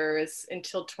for years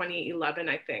until 2011,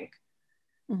 I think.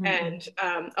 Mm-hmm. And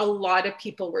a lot of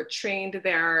people were trained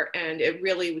there, and it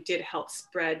really did help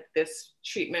spread this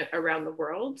treatment around the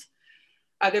world.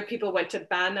 Other people went to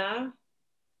Bana.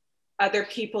 Other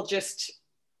people just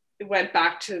went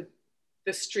back to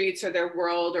the streets or their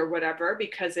world or whatever,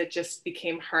 because it just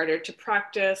became harder to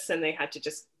practice, and they had to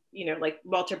just, like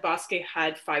Walter Bosque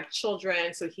had 5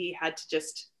 children, so he had to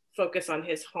just focus on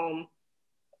his home.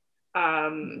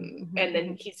 Mm-hmm. And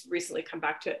then he's recently come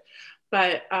back to it.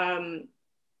 But,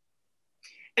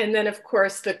 and then of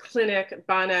course the clinic,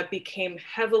 Bana, became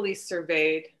heavily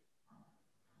surveyed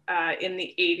in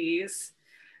the 80s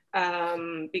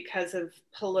because of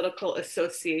political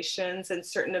associations and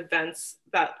certain events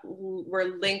that were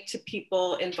linked to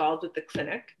people involved with the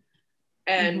clinic,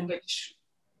 and mm-hmm. which,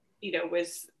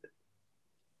 was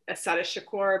Mutulu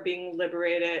Shakur being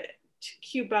liberated to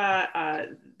Cuba,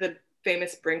 the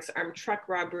famous Brinks armed truck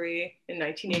robbery in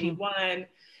 1981.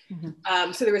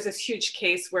 Mm-hmm. So there was this huge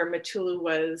case where Mutulu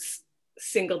was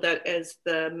singled out as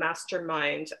the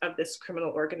mastermind of this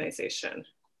criminal organization.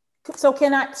 So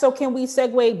can we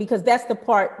segue, because that's the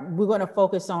part we're going to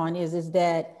focus on, is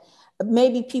that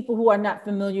maybe people who are not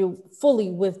familiar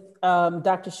fully with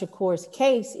Dr. Shakur's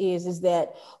case is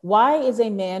that why is a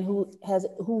man who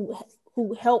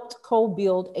helped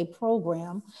co-build a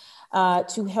program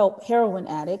to help heroin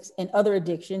addicts and other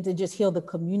addictions and just heal the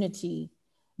community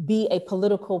be a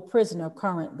political prisoner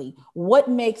currently? What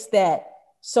makes that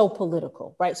so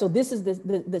political, right? So this is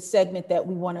the segment that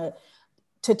we want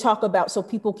to talk about so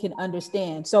people can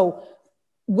understand. So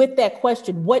with that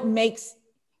question, what makes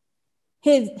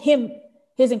his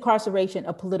incarceration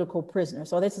a political prisoner?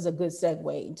 So this is a good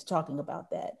segue into talking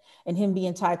about that, and him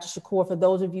being tied to Shakur. For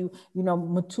those of you,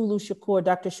 Mutulu Shakur,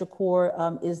 Dr.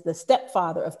 Shakur is the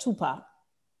stepfather of Tupac.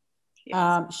 Yes.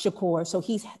 Shakur. So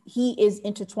he is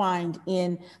intertwined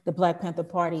in the Black Panther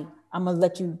Party. I'm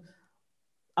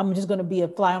just going to be a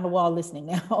fly on the wall listening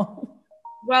now.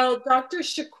 Well, Dr.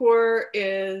 Shakur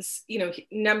is,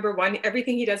 number one,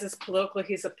 everything he does is political.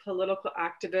 He's a political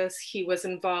activist. He was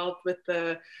involved with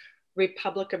the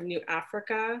Republic of New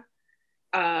Africa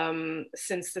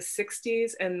since the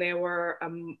 60s, and they were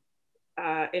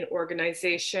an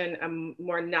organization, a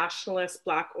more nationalist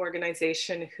Black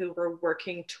organization who were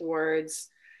working towards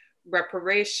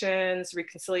reparations,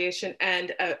 reconciliation,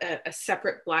 and a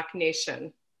separate Black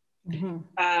nation.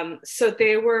 Mm-hmm. So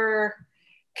they were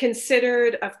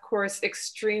considered, of course,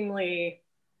 extremely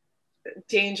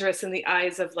dangerous in the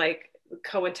eyes of like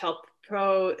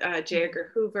COINTELPRO, J.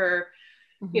 Edgar Hoover.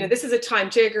 Mm-hmm. You know, this is a time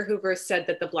J. Edgar Hoover said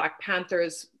that the Black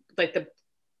Panthers, like the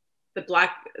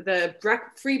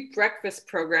free breakfast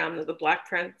program that the Black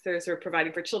Panthers were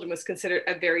providing for children, was considered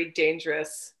a very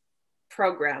dangerous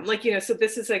program. Like, you know, so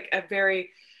this is like a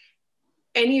very,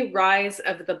 any rise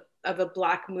of a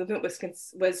Black movement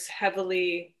was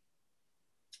heavily,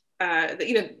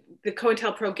 you know, the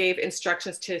COINTELPRO gave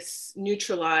instructions to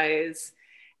neutralize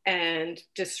and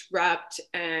disrupt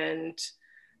and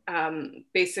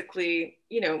basically,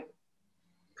 you know,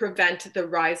 prevent the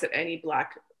rise of any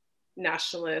Black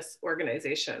nationalist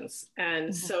organizations. And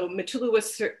mm-hmm. so Mutulu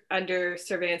was under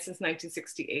surveillance since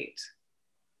 1968.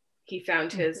 He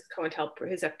found his COINTELPRO,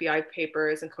 his FBI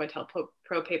papers and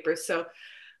COINTELPRO papers. So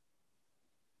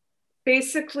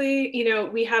basically, you know,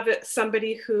 we have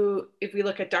somebody who, if we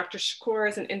look at Dr. Shakur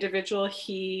as an individual,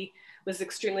 he was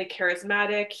extremely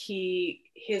charismatic.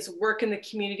 His work in the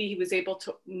community, he was able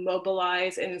to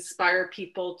mobilize and inspire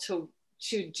people to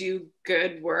do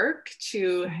good work,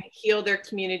 to heal their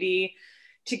community,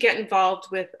 to get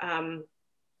involved with,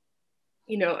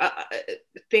 you know,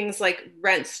 things like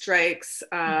rent strikes.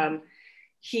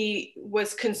 He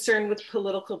was concerned with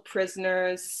political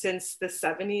prisoners since the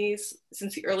 70s,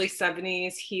 since the early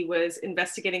 70s. He was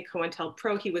investigating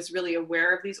COINTELPRO. He was really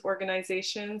aware of these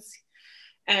organizations.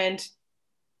 And,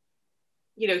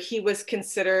 you know, he was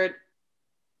considered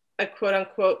a quote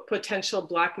unquote potential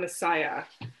Black messiah,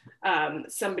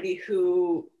 somebody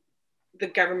who the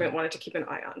government wanted to keep an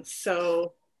eye on.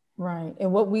 So. Right.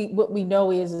 And what we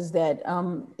know is that,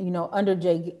 you know, under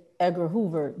J. Edgar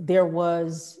Hoover, there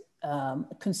was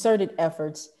concerted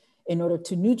efforts in order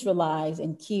to neutralize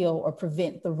and kill or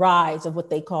prevent the rise of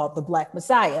what they called the Black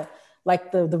Messiah,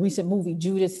 like the recent movie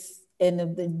Judas and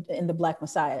the Black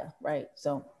Messiah, right?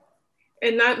 So,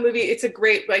 in that movie, it's a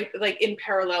great, like in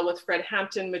parallel with Fred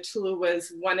Hampton, Mutulu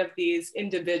was one of these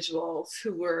individuals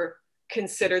who were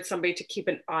considered somebody to keep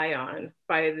an eye on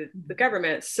by the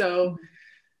government. So,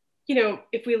 you know,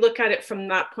 if we look at it from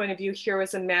that point of view, here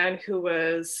was a man who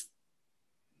was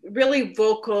really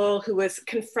vocal, who was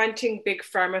confronting Big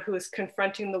Pharma, who was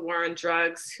confronting the war on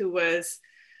drugs, who was,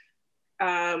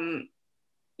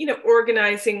 you know,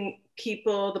 organizing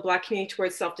people, the Black community,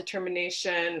 towards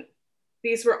self-determination.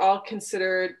 These were all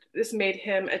considered, this made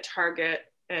him a target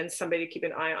and somebody to keep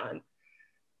an eye on.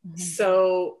 Mm-hmm.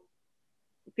 So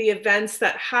the events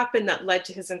that happened that led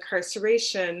to his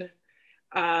incarceration,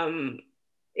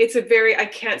 it's a very, I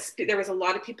can't speak, there was a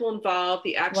lot of people involved.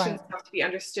 The actions have to be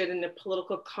understood in a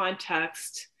political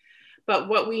context. But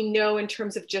what we know in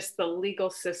terms of just the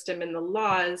legal system and the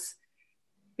laws,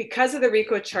 because of the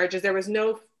RICO charges, there was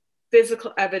no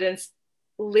physical evidence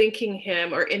linking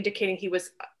him or indicating he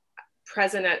was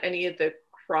present at any of the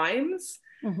crimes.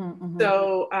 Mm-hmm, mm-hmm.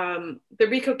 So the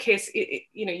RICO case,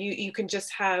 you know, you can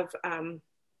just have,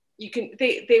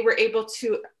 they were able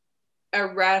to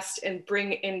arrest and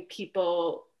bring in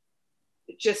people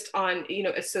just on, you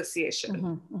know, association.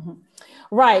 Mm-hmm, mm-hmm.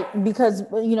 Right, because,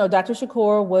 you know, Dr.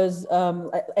 Shakur was,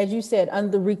 as you said,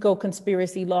 under the RICO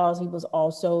conspiracy laws, he was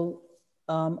also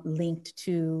linked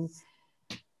to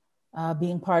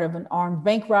being part of an armed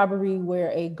bank robbery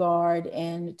where a guard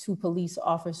and 2 police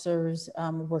officers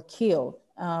were killed.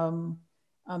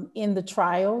 In the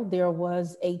trial, there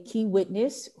was a key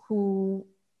witness who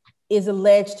is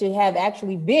alleged to have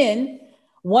actually been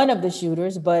one of the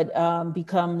shooters, but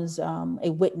becomes a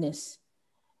witness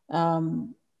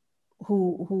who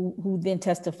then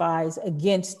testifies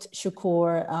against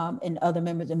Shakur and other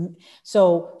members. And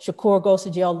so Shakur goes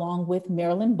to jail along with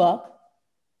Marilyn Buck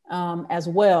as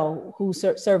well, who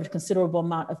served a considerable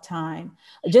amount of time.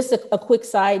 Just a quick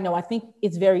side note, I think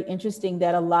it's very interesting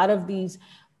that a lot of these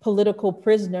political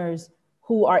prisoners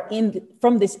who are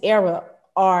from this era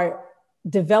are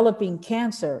developing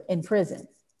cancer in prison.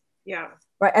 Yeah.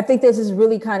 Right. I think this is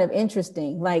really kind of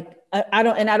interesting. Like, I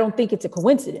don't think it's a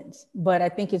coincidence, but I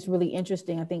think it's really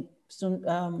interesting. I think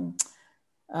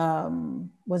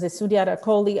was it Sundiata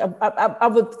Kohli? I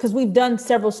would, because we've done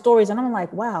several stories and I'm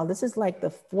like, wow, this is like the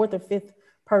 4th or 5th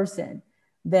person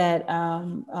that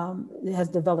has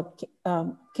developed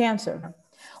cancer.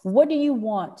 What do you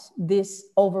want this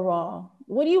overall?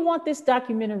 What do you want this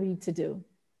documentary to do?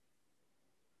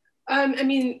 I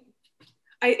mean,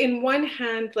 in one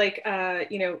hand, like,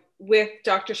 you know, with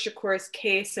Dr. Shakur's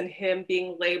case and him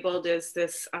being labeled as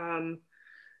this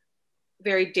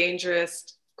very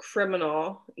dangerous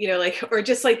criminal, you know, like, or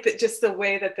just like just the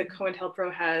way that the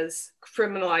COINTELPRO has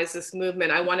criminalized this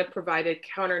movement. I want to provide a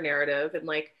counter narrative, and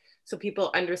like, so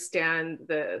people understand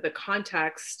the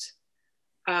context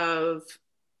of,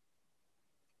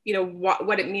 you know,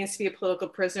 what it means to be a political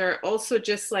prisoner. Also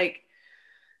just like,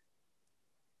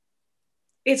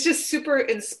 it's just super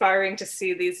inspiring to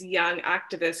see these young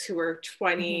activists who are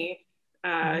 20,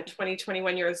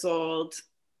 21 years old,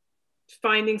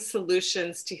 finding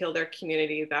solutions to heal their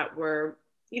community that were,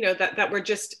 you know, that were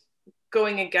just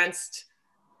going against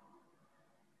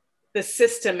the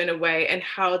system in a way, and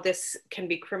how this can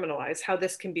be criminalized, how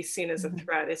this can be seen as a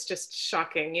threat. It's just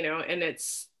shocking, you know, and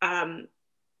it's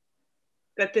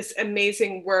that this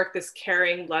amazing work, this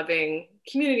caring, loving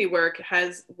community work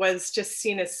was just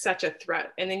seen as such a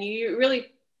threat. And then you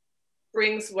really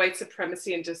brings white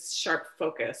supremacy into sharp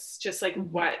focus, just like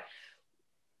what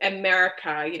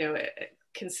America, you know,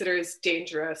 considers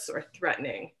dangerous or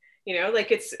threatening, you know,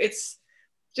 like it's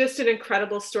just an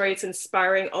incredible story. It's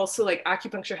inspiring. Also, like,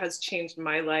 acupuncture has changed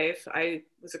my life. I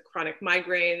was a chronic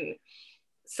migraine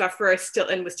sufferer still,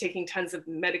 and was taking tons of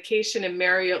medication, and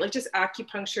Mario, like, just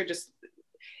acupuncture, just,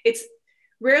 it's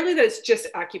rarely that it's just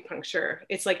acupuncture.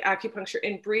 It's like acupuncture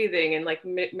in breathing, and like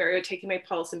Mario taking my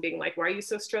pulse and being like, why are you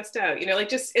so stressed out? You know, like,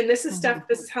 just, and this is stuff,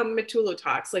 this is how Mutulu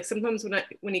talks. Like, sometimes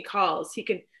when he calls, he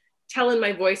can tell in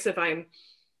my voice if I'm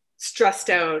stressed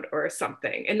out or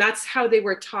something. And that's how they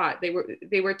were taught. They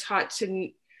were taught to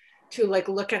like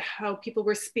look at how people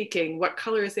were speaking, what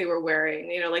colors they were wearing,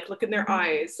 you know, like look in their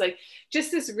eyes, like just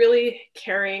this really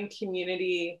caring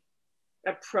community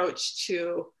approach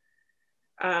to,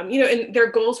 you know, and their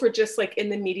goals were just like in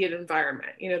the immediate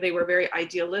environment. You know, they were very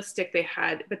idealistic.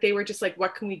 But they were just like,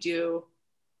 what can we do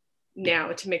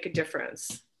now to make a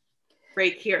difference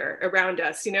right here around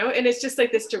us, you know? And it's just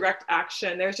like this direct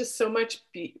action. There's just so much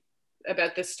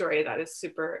about this story that is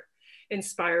super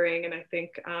inspiring, and I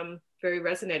think very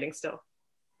resonating still.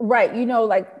 Right. You know,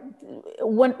 like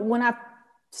when I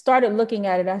started looking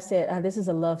at it, I said, this is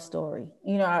a love story.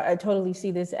 You know, I totally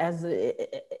see this as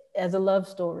a love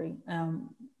story.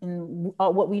 And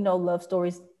what we know, love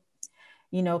stories,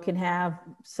 you know, can have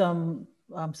some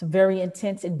very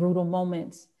intense and brutal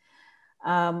moments.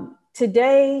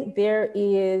 Today, there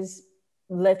is,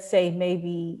 let's say,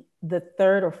 maybe the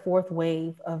third or fourth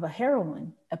wave of a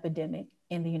heroin epidemic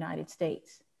in the United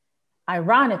States.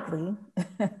 Ironically,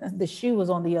 the shoe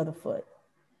was on the other foot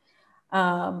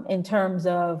in terms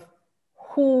of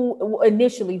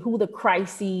who the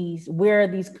crises, where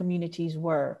these communities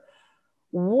were.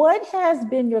 What has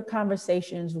been your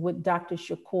conversations with Dr.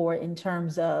 Shakur in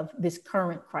terms of this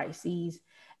current crises,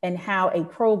 and how a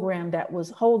program that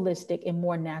was holistic and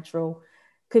more natural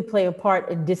could play a part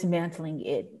in dismantling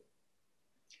it?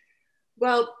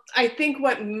 Well, I think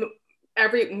what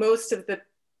most of the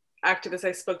activists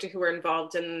I spoke to who were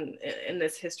involved in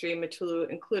this history, Mutulu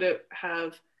included,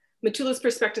 Mutulu's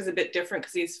perspective is a bit different,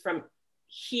 because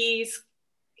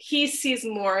he sees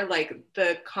more like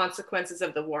the consequences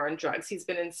of the war on drugs. He's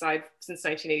been inside since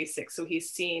 1986, so he's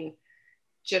seen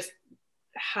just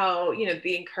how, you know,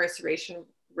 the incarceration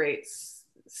rates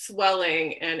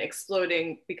swelling and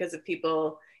exploding because of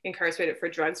people incarcerated for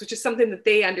drugs, which is something that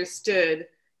they understood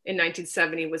in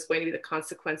 1970 was going to be the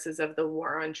consequences of the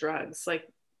war on drugs.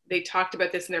 Like, they talked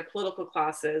about this in their political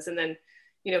classes, and then,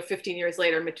 you know, 15 years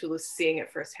later, Mutulu's seeing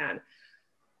it firsthand.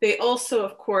 They also,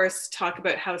 of course, talk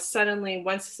about how suddenly,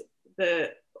 once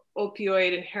the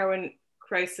opioid and heroin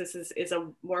crisis is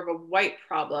more of a white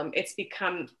problem, it's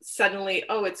become suddenly,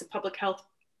 oh, it's a public health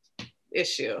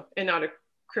issue and not a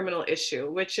criminal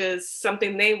issue, which is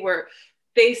something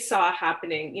they saw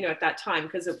happening, you know, at that time,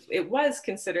 because it was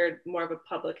considered more of a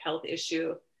public health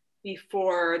issue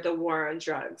before the war on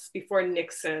drugs, before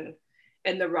Nixon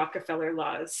and the Rockefeller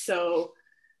laws. So,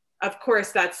 of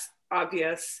course, that's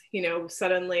obvious, you know,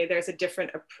 suddenly there's a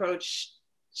different approach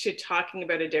to talking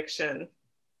about addiction.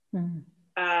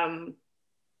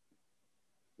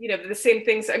 You know, the same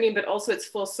things, I mean, but also it's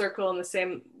full circle in the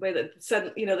same way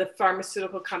that, you know, the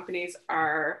pharmaceutical companies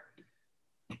are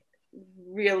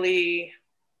really,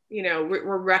 you know,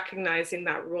 we're recognizing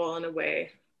that role in a way.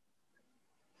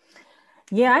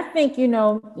 Yeah, I think, you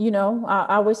know,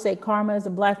 I always say karma is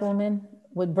a Black woman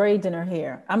with braids in her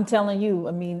hair. I'm telling you,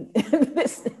 I mean,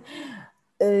 this,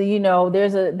 you know,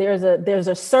 there's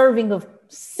a serving of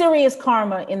serious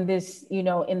karma in this, you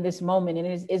know, in this moment.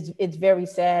 And it's very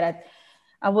sad.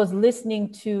 I was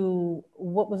listening to,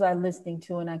 what was I listening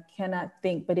to? And I cannot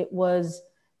think, but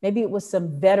maybe it was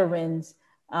some veterans,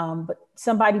 but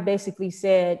somebody basically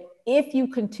said, if you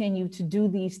continue to do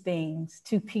these things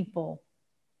to people,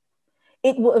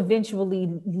 it will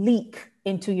eventually leak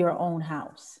into your own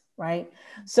house, right?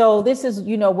 So this is,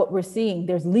 what we're seeing.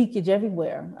 There's leakage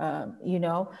everywhere,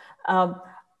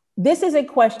 This is a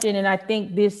question, and I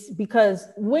think because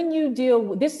when you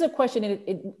this is a question,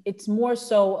 and it's more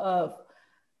so of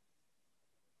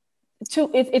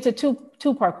it's a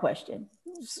two-part question.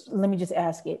 Let me just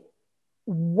ask it.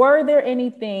 Were there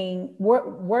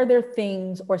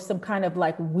things or some kind of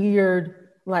like weird,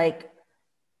 like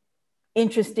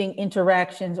interesting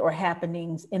interactions or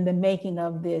happenings in the making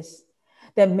of this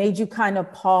that made you kind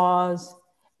of pause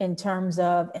in terms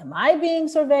of, am I being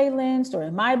surveillanced, or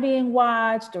am I being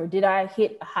watched, or did I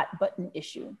hit a hot button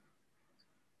issue?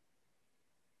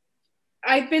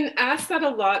 I've been asked that a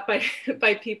lot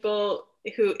by people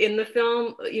who in the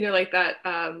film, like that,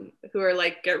 who are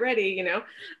like, get ready,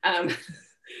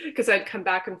 because I'd come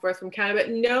back and forth from Canada,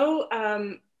 but no,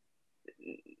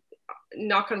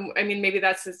 knock on, I mean, maybe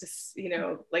that's just,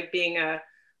 like being a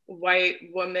white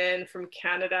woman from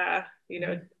Canada,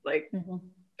 like,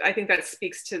 I think that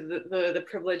speaks to the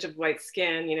privilege of white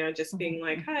skin, just being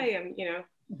like, hi, I'm,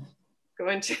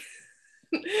 going to,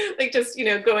 like, just,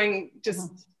 going,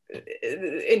 just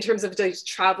in terms of just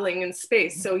traveling in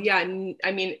space. So yeah,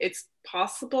 I mean, it's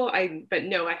possible, but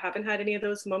no, I haven't had any of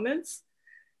those moments,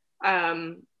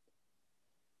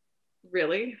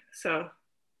 really, so.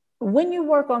 When you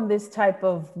work on this type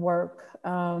of work,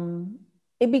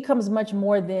 it becomes much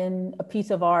more than a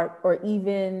piece of art or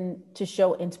even to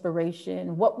show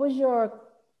inspiration. What was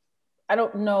I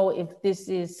don't know if this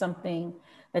is something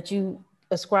that you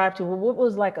ascribe to, what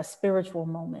was like a spiritual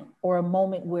moment or a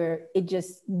moment where it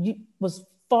just was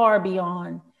far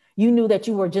beyond, you knew that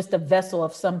you were just a vessel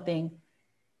of something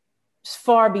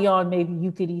far beyond maybe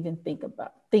you could even think of?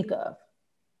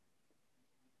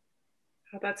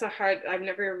 Oh, that's I've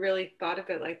never really thought of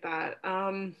it like that.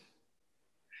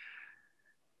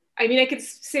 I mean, I could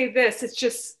say this, it's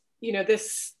just,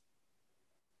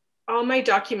 all my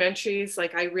documentaries,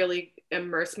 like I really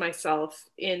immerse myself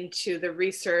into the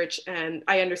research, and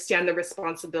I understand the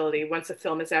responsibility. Once a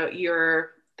film is out,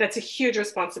 that's a huge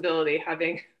responsibility,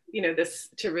 having, this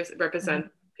to represent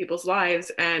people's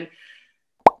lives. And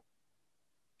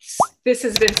this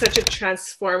has been such a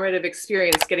transformative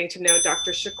experience, getting to know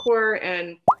Dr. Shakur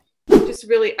and just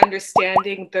really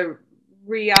understanding the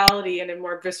reality in a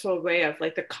more visceral way of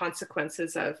like the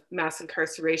consequences of mass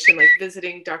incarceration, like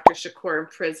visiting Dr. Shakur in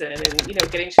prison and,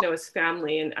 getting to know his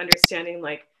family and understanding,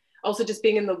 like also just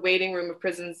being in the waiting room of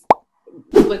prisons,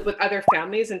 like with other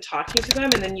families and talking to them.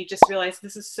 And then you just realize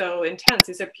this is so intense.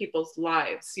 These are people's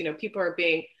lives. People are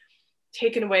being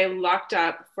taken away, locked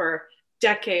up for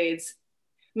decades.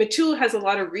 Mutulu has a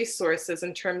lot of resources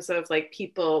in terms of like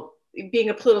people being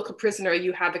a political prisoner,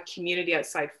 you have a community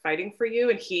outside fighting for you.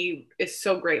 And he is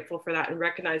so grateful for that and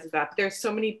recognizes that. But there's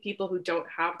so many people who don't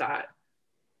have that,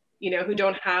 who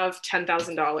don't have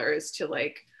 $10,000 to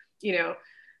like,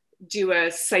 do a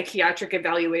psychiatric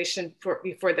evaluation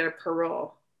before their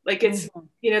parole. Like it's,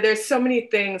 there's so many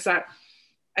things that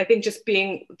I think just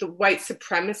being the white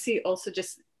supremacy also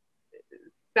just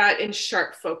that in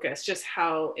sharp focus, just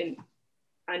how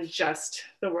unjust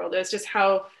the world is, just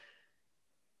how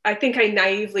I think I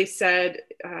naively said,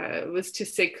 was to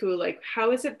Sekou, like, how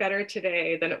is it better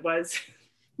today than it was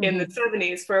in the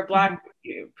 70s for a Black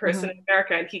person in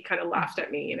America? And he kind of laughed at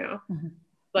me,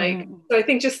 like, so I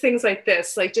think just things like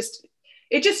this, like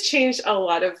it just changed a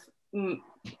lot of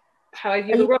how I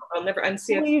view the world. I'll never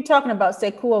unsee it. Who are you talking about?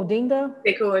 Sekou Odinga?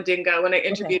 Sekou Odinga, when I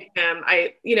interviewed him,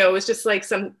 it was just like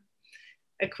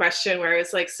a question where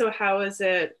it's like, so how is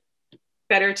it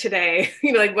better today?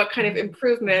 Like what kind of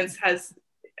improvements has,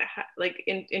 like,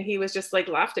 and he was just like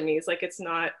laughed at me. He's like, it's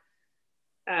not,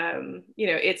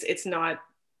 it's not,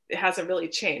 it hasn't really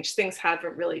changed. Things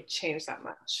haven't really changed that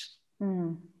much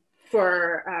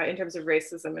for in terms of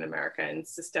racism in America and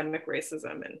systemic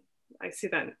racism. And I see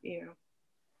that,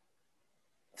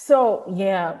 So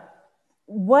yeah,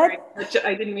 what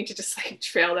I didn't mean to just like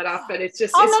trail that off, but it's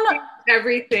just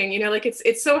everything. Like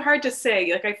it's so hard to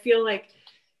say. Like I feel like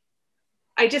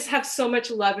I just have so much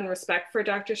love and respect for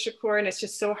Dr. Shakur, and it's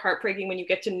just so heartbreaking when you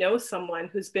get to know someone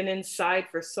who's been inside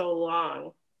for so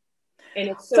long, and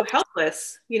it's so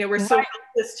helpless. We're so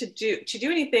helpless to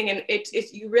do anything, and it's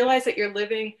you realize that you're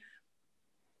living,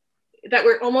 that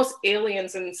we're almost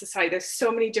aliens in society. There's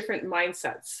so many different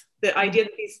mindsets. The idea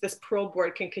that this parole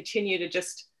board can continue to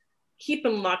just keep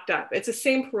them locked up. It's the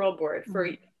same parole board for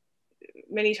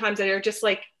many times that are just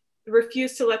like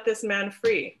refuse to let this man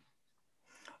free.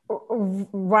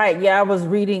 Right. Yeah, I was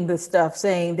reading the stuff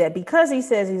saying that because he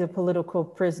says he's a political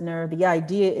prisoner, the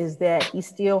idea is that he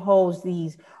still holds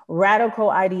these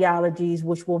radical ideologies,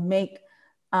 which will make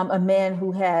a man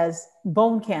who has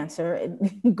bone cancer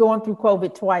and going through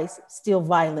COVID twice, still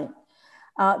violent.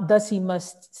 Thus he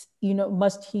must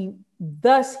remain.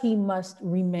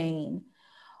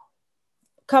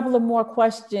 A couple of more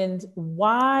questions.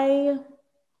 Why?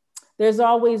 There's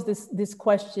always this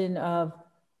question of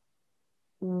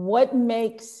what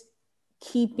makes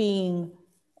keeping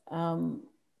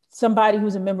somebody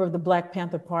who's a member of the Black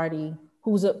Panther Party,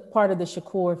 who's a part of the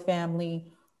Shakur family,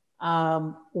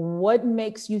 what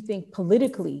makes you think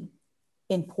politically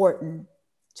important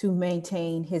to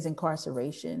maintain his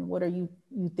incarceration? What you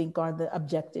think are the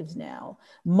objectives now?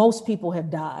 Most people have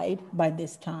died by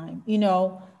this time,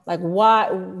 like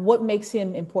what makes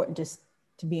him important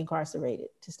to be incarcerated,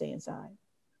 to stay inside?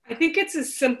 I think it's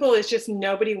as simple as just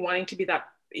nobody wanting to be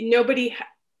nobody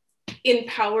in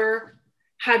power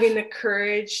having the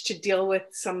courage to deal with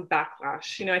some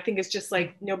backlash. I think it's just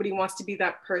like nobody wants to be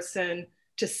that person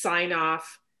to sign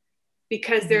off,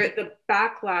 because the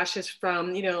backlash is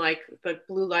from, like the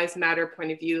Blue Lives Matter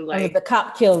point of view, like the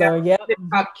cop killer, the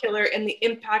cop killer, and the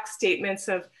impact statements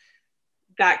of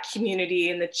that community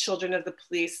and the children of the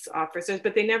police officers,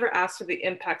 but they never asked for the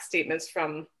impact statements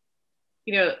from,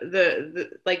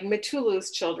 the like Mutulu's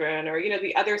children, or,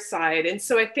 the other side. And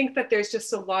so I think that there's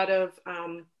just a lot of,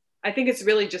 I think it's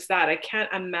really just that. I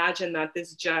can't imagine that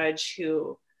this judge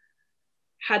who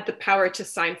had the power to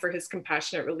sign for his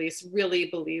compassionate release really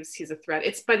believes he's a threat.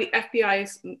 It's by the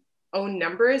FBI's own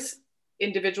numbers,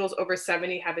 individuals over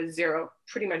 70 have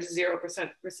pretty much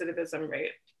 0% recidivism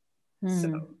rate.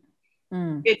 So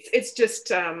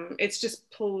it's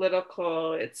just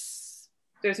political.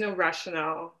 There's no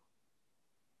rationale.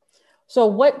 So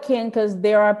because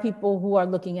there are people who are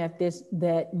looking at this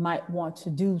that might want to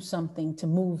do something, to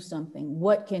move something,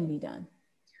 what can be done?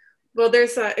 Well,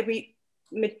 there's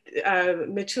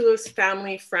Mutulu's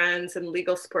family, friends, and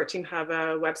legal support team have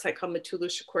a website called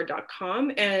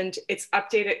mutulushakur.com, and it's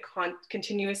updated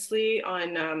continuously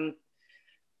on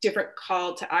different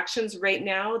call to actions. Right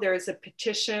now, there is a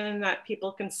petition that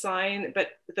people can sign,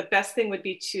 but the best thing would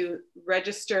be to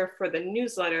register for the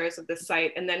newsletters of the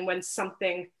site. And then when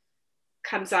something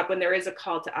comes up, when there is a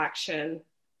call to action,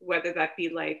 whether that be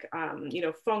like,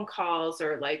 phone calls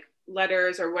or like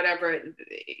letters or whatever,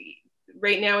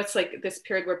 right now it's like this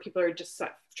period where people are just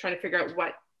trying to figure out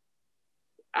what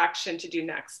action to do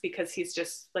next, because he's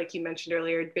just, like you mentioned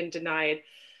earlier, been denied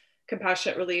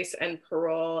compassionate release and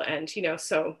parole. And,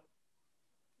 so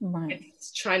right.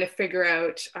 It's trying to figure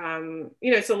out,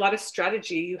 it's a lot of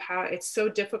strategy. It's so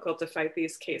difficult to fight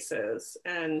these cases.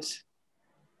 And,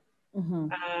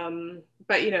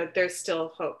 but, there's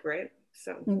still hope, right?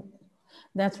 So.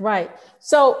 That's right.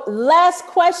 So last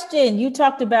question, you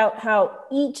talked about how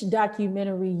each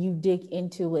documentary you dig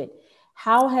into it.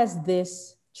 How has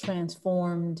this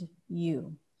transformed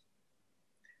you?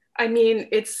 I mean,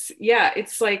 it's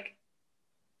like,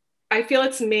 I feel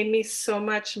it's made me so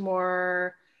much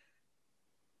more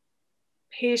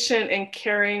patient and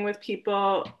caring with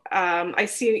people. I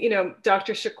see,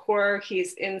 Dr. Shakur,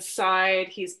 he's inside,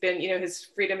 he's been, his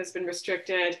freedom has been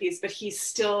restricted. But he's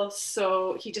still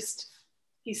so, he's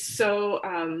so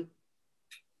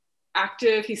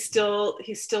active. He's still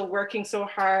working so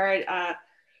hard.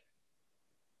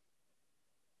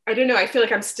 I don't know. I feel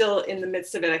like I'm still in the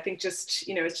midst of it. I think just,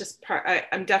 it's just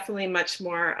I'm definitely much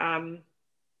more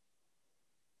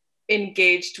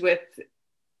engaged with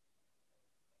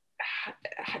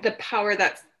the power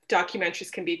that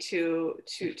documentaries can be to,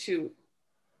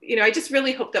 I just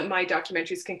really hope that my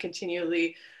documentaries can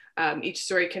continually, each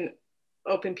story can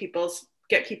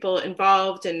get people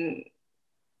involved and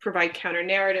provide counter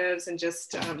narratives, and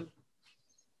just,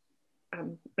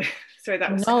 sorry,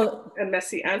 that was a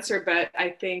messy answer, but I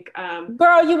think.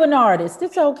 Girl, you an artist,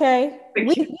 it's okay.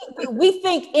 We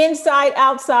think inside,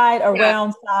 outside,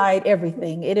 around side,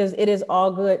 everything. It is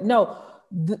all good. No,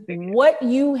 what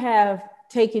you have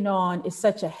taken on is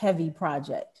such a heavy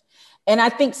project. And I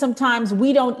think sometimes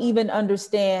we don't even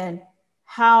understand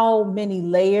how many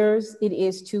layers it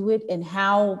is to it, and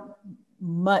how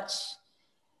much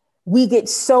we get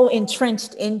so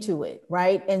entrenched into it,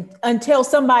 right? And until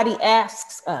somebody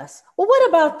asks us, well, what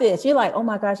about this? You're like, oh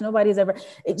my gosh, nobody's ever.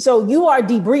 So you are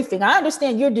debriefing. I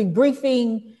understand you're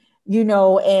debriefing,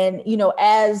 and,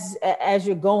 as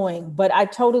you're going, but I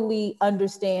totally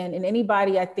understand. And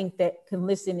anybody I think that can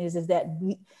listen is that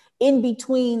in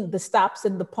between the stops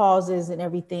and the pauses and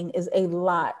everything is a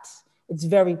lot. It's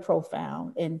very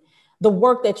profound. And the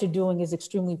work that you're doing is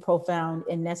extremely profound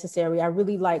and necessary. I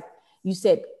really like, you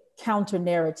said, counter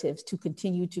narratives, to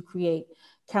continue to create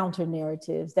counter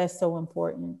narratives. That's so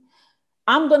important.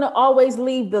 I'm going to always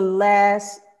leave the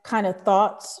last kind of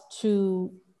thoughts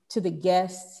to to the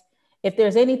guests. If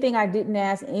there's anything I didn't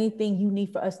ask, anything you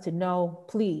need for us to know,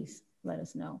 please let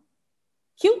us know.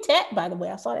 Cute tat, by the way.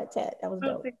 I saw that tat. That was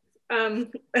dope.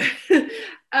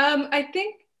 I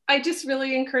think I just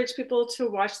really encourage people to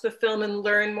watch the film and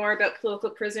learn more about political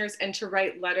prisoners and to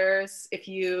write letters. If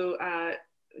you,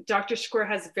 Dr. Shakur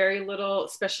has very little,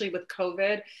 especially with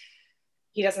COVID.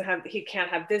 He can't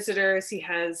have visitors. He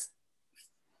has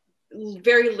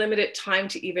very limited time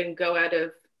to even go out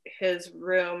of his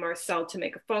room or cell to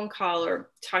make a phone call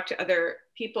or talk to other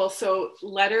people. So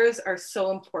letters are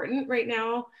so important right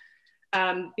now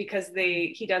because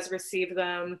he does receive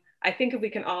them. I think if we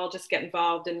can all just get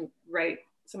involved and write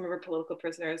some of our political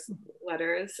prisoners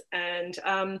letters and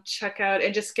check out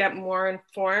and just get more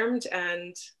informed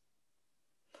and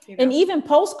and even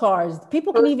postcards.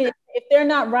 People can even, if they're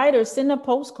not writers, send a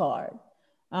postcard.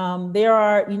 There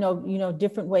are,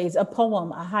 different ways, a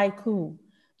poem, a haiku,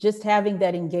 just having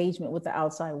that engagement with the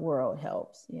outside world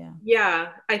helps. Yeah,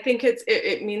 I think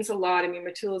it means a lot. I mean,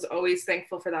 Mutulu is always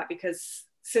thankful for that because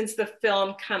since the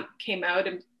film came out,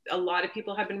 and a lot of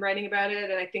people have been writing about it,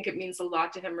 and I think it means a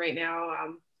lot to him right now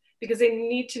because they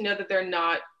need to know that they're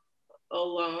not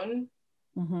alone.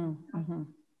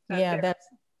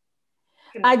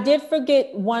 I did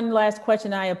forget one last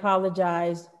question. I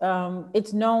apologize.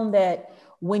 It's known that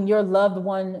when your loved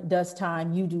one does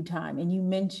time, you do time, and you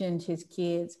mentioned his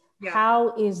kids. Yeah.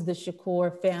 How is the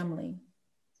Shakur family?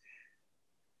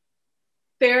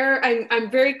 I'm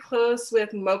very close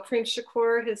with Moprim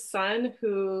Shakur, his son,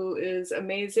 who is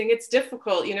amazing. It's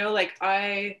difficult,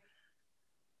 I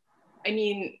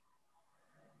mean,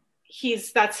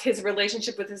 that's his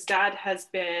relationship with his dad has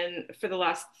been for the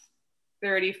last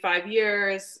 35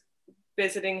 years,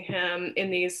 visiting him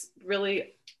in these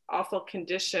really awful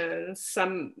conditions.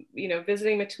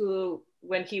 Visiting Mutulu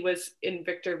when he was in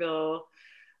Victorville.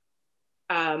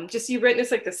 Just you witness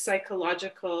like the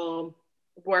psychological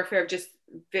warfare of just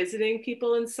visiting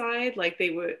people inside. Like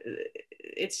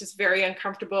it's just very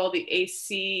uncomfortable. The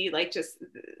AC,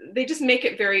 they just make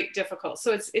it very difficult.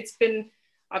 So it's been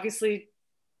obviously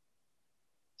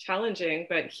challenging,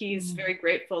 but he's very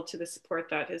grateful to the support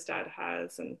that his dad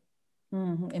has. And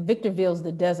Victorville's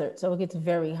the desert, so it gets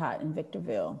very hot in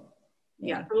Victorville.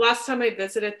 Yeah, the last time I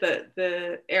visited,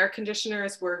 the air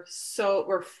conditioners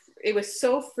it was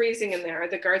so freezing in there.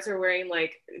 The guards were wearing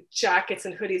like jackets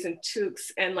and hoodies and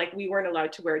toques, and like we weren't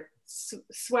allowed to wear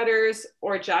sweaters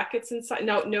or jackets inside.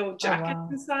 No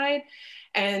jackets inside,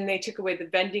 and they took away the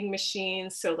vending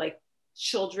machines. So like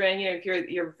children, if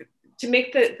you're to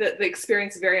make the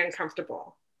experience very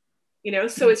uncomfortable,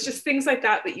 so it's just things like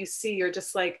that you see. You're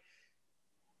just like,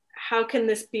 how can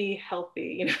this be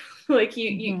healthy? Like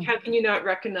how can you not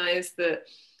recognize the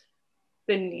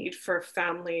need for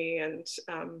family? And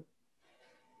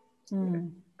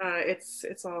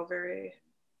it's all very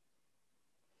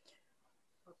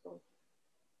awful.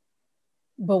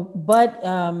 But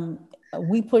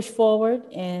we push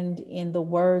forward, and in the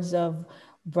words of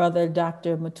Brother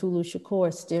Dr. Mutulu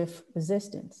Shakur, stiff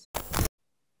resistance.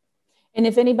 And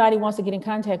if anybody wants to get in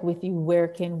contact with you, where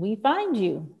can we find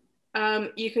you?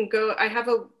 You can go, I have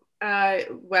a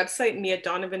website,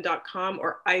 miadonovan.com,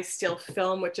 or I Still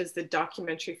Film, which is the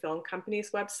documentary film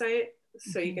company's website.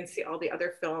 So you can see all the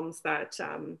other films that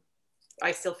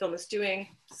I Still Film is doing.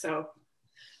 So.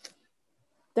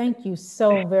 Thank you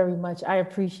so very much. I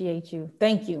appreciate you.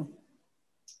 Thank you.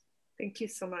 Thank you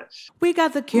so much. We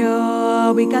got the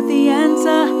cure, we got the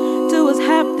answer to what's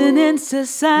happening in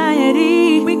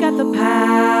society. We got the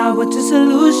power to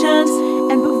solutions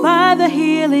and provide the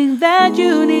healing that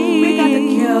you need. We got the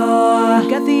cure, we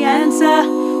got the answer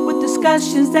with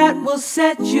discussions that will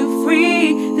set you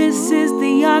free. This is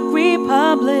the Arc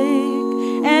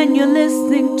Republic, and you're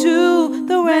listening to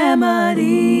The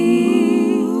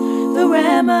Remedy. The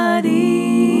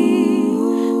Remedy.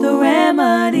 The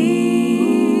Remedy.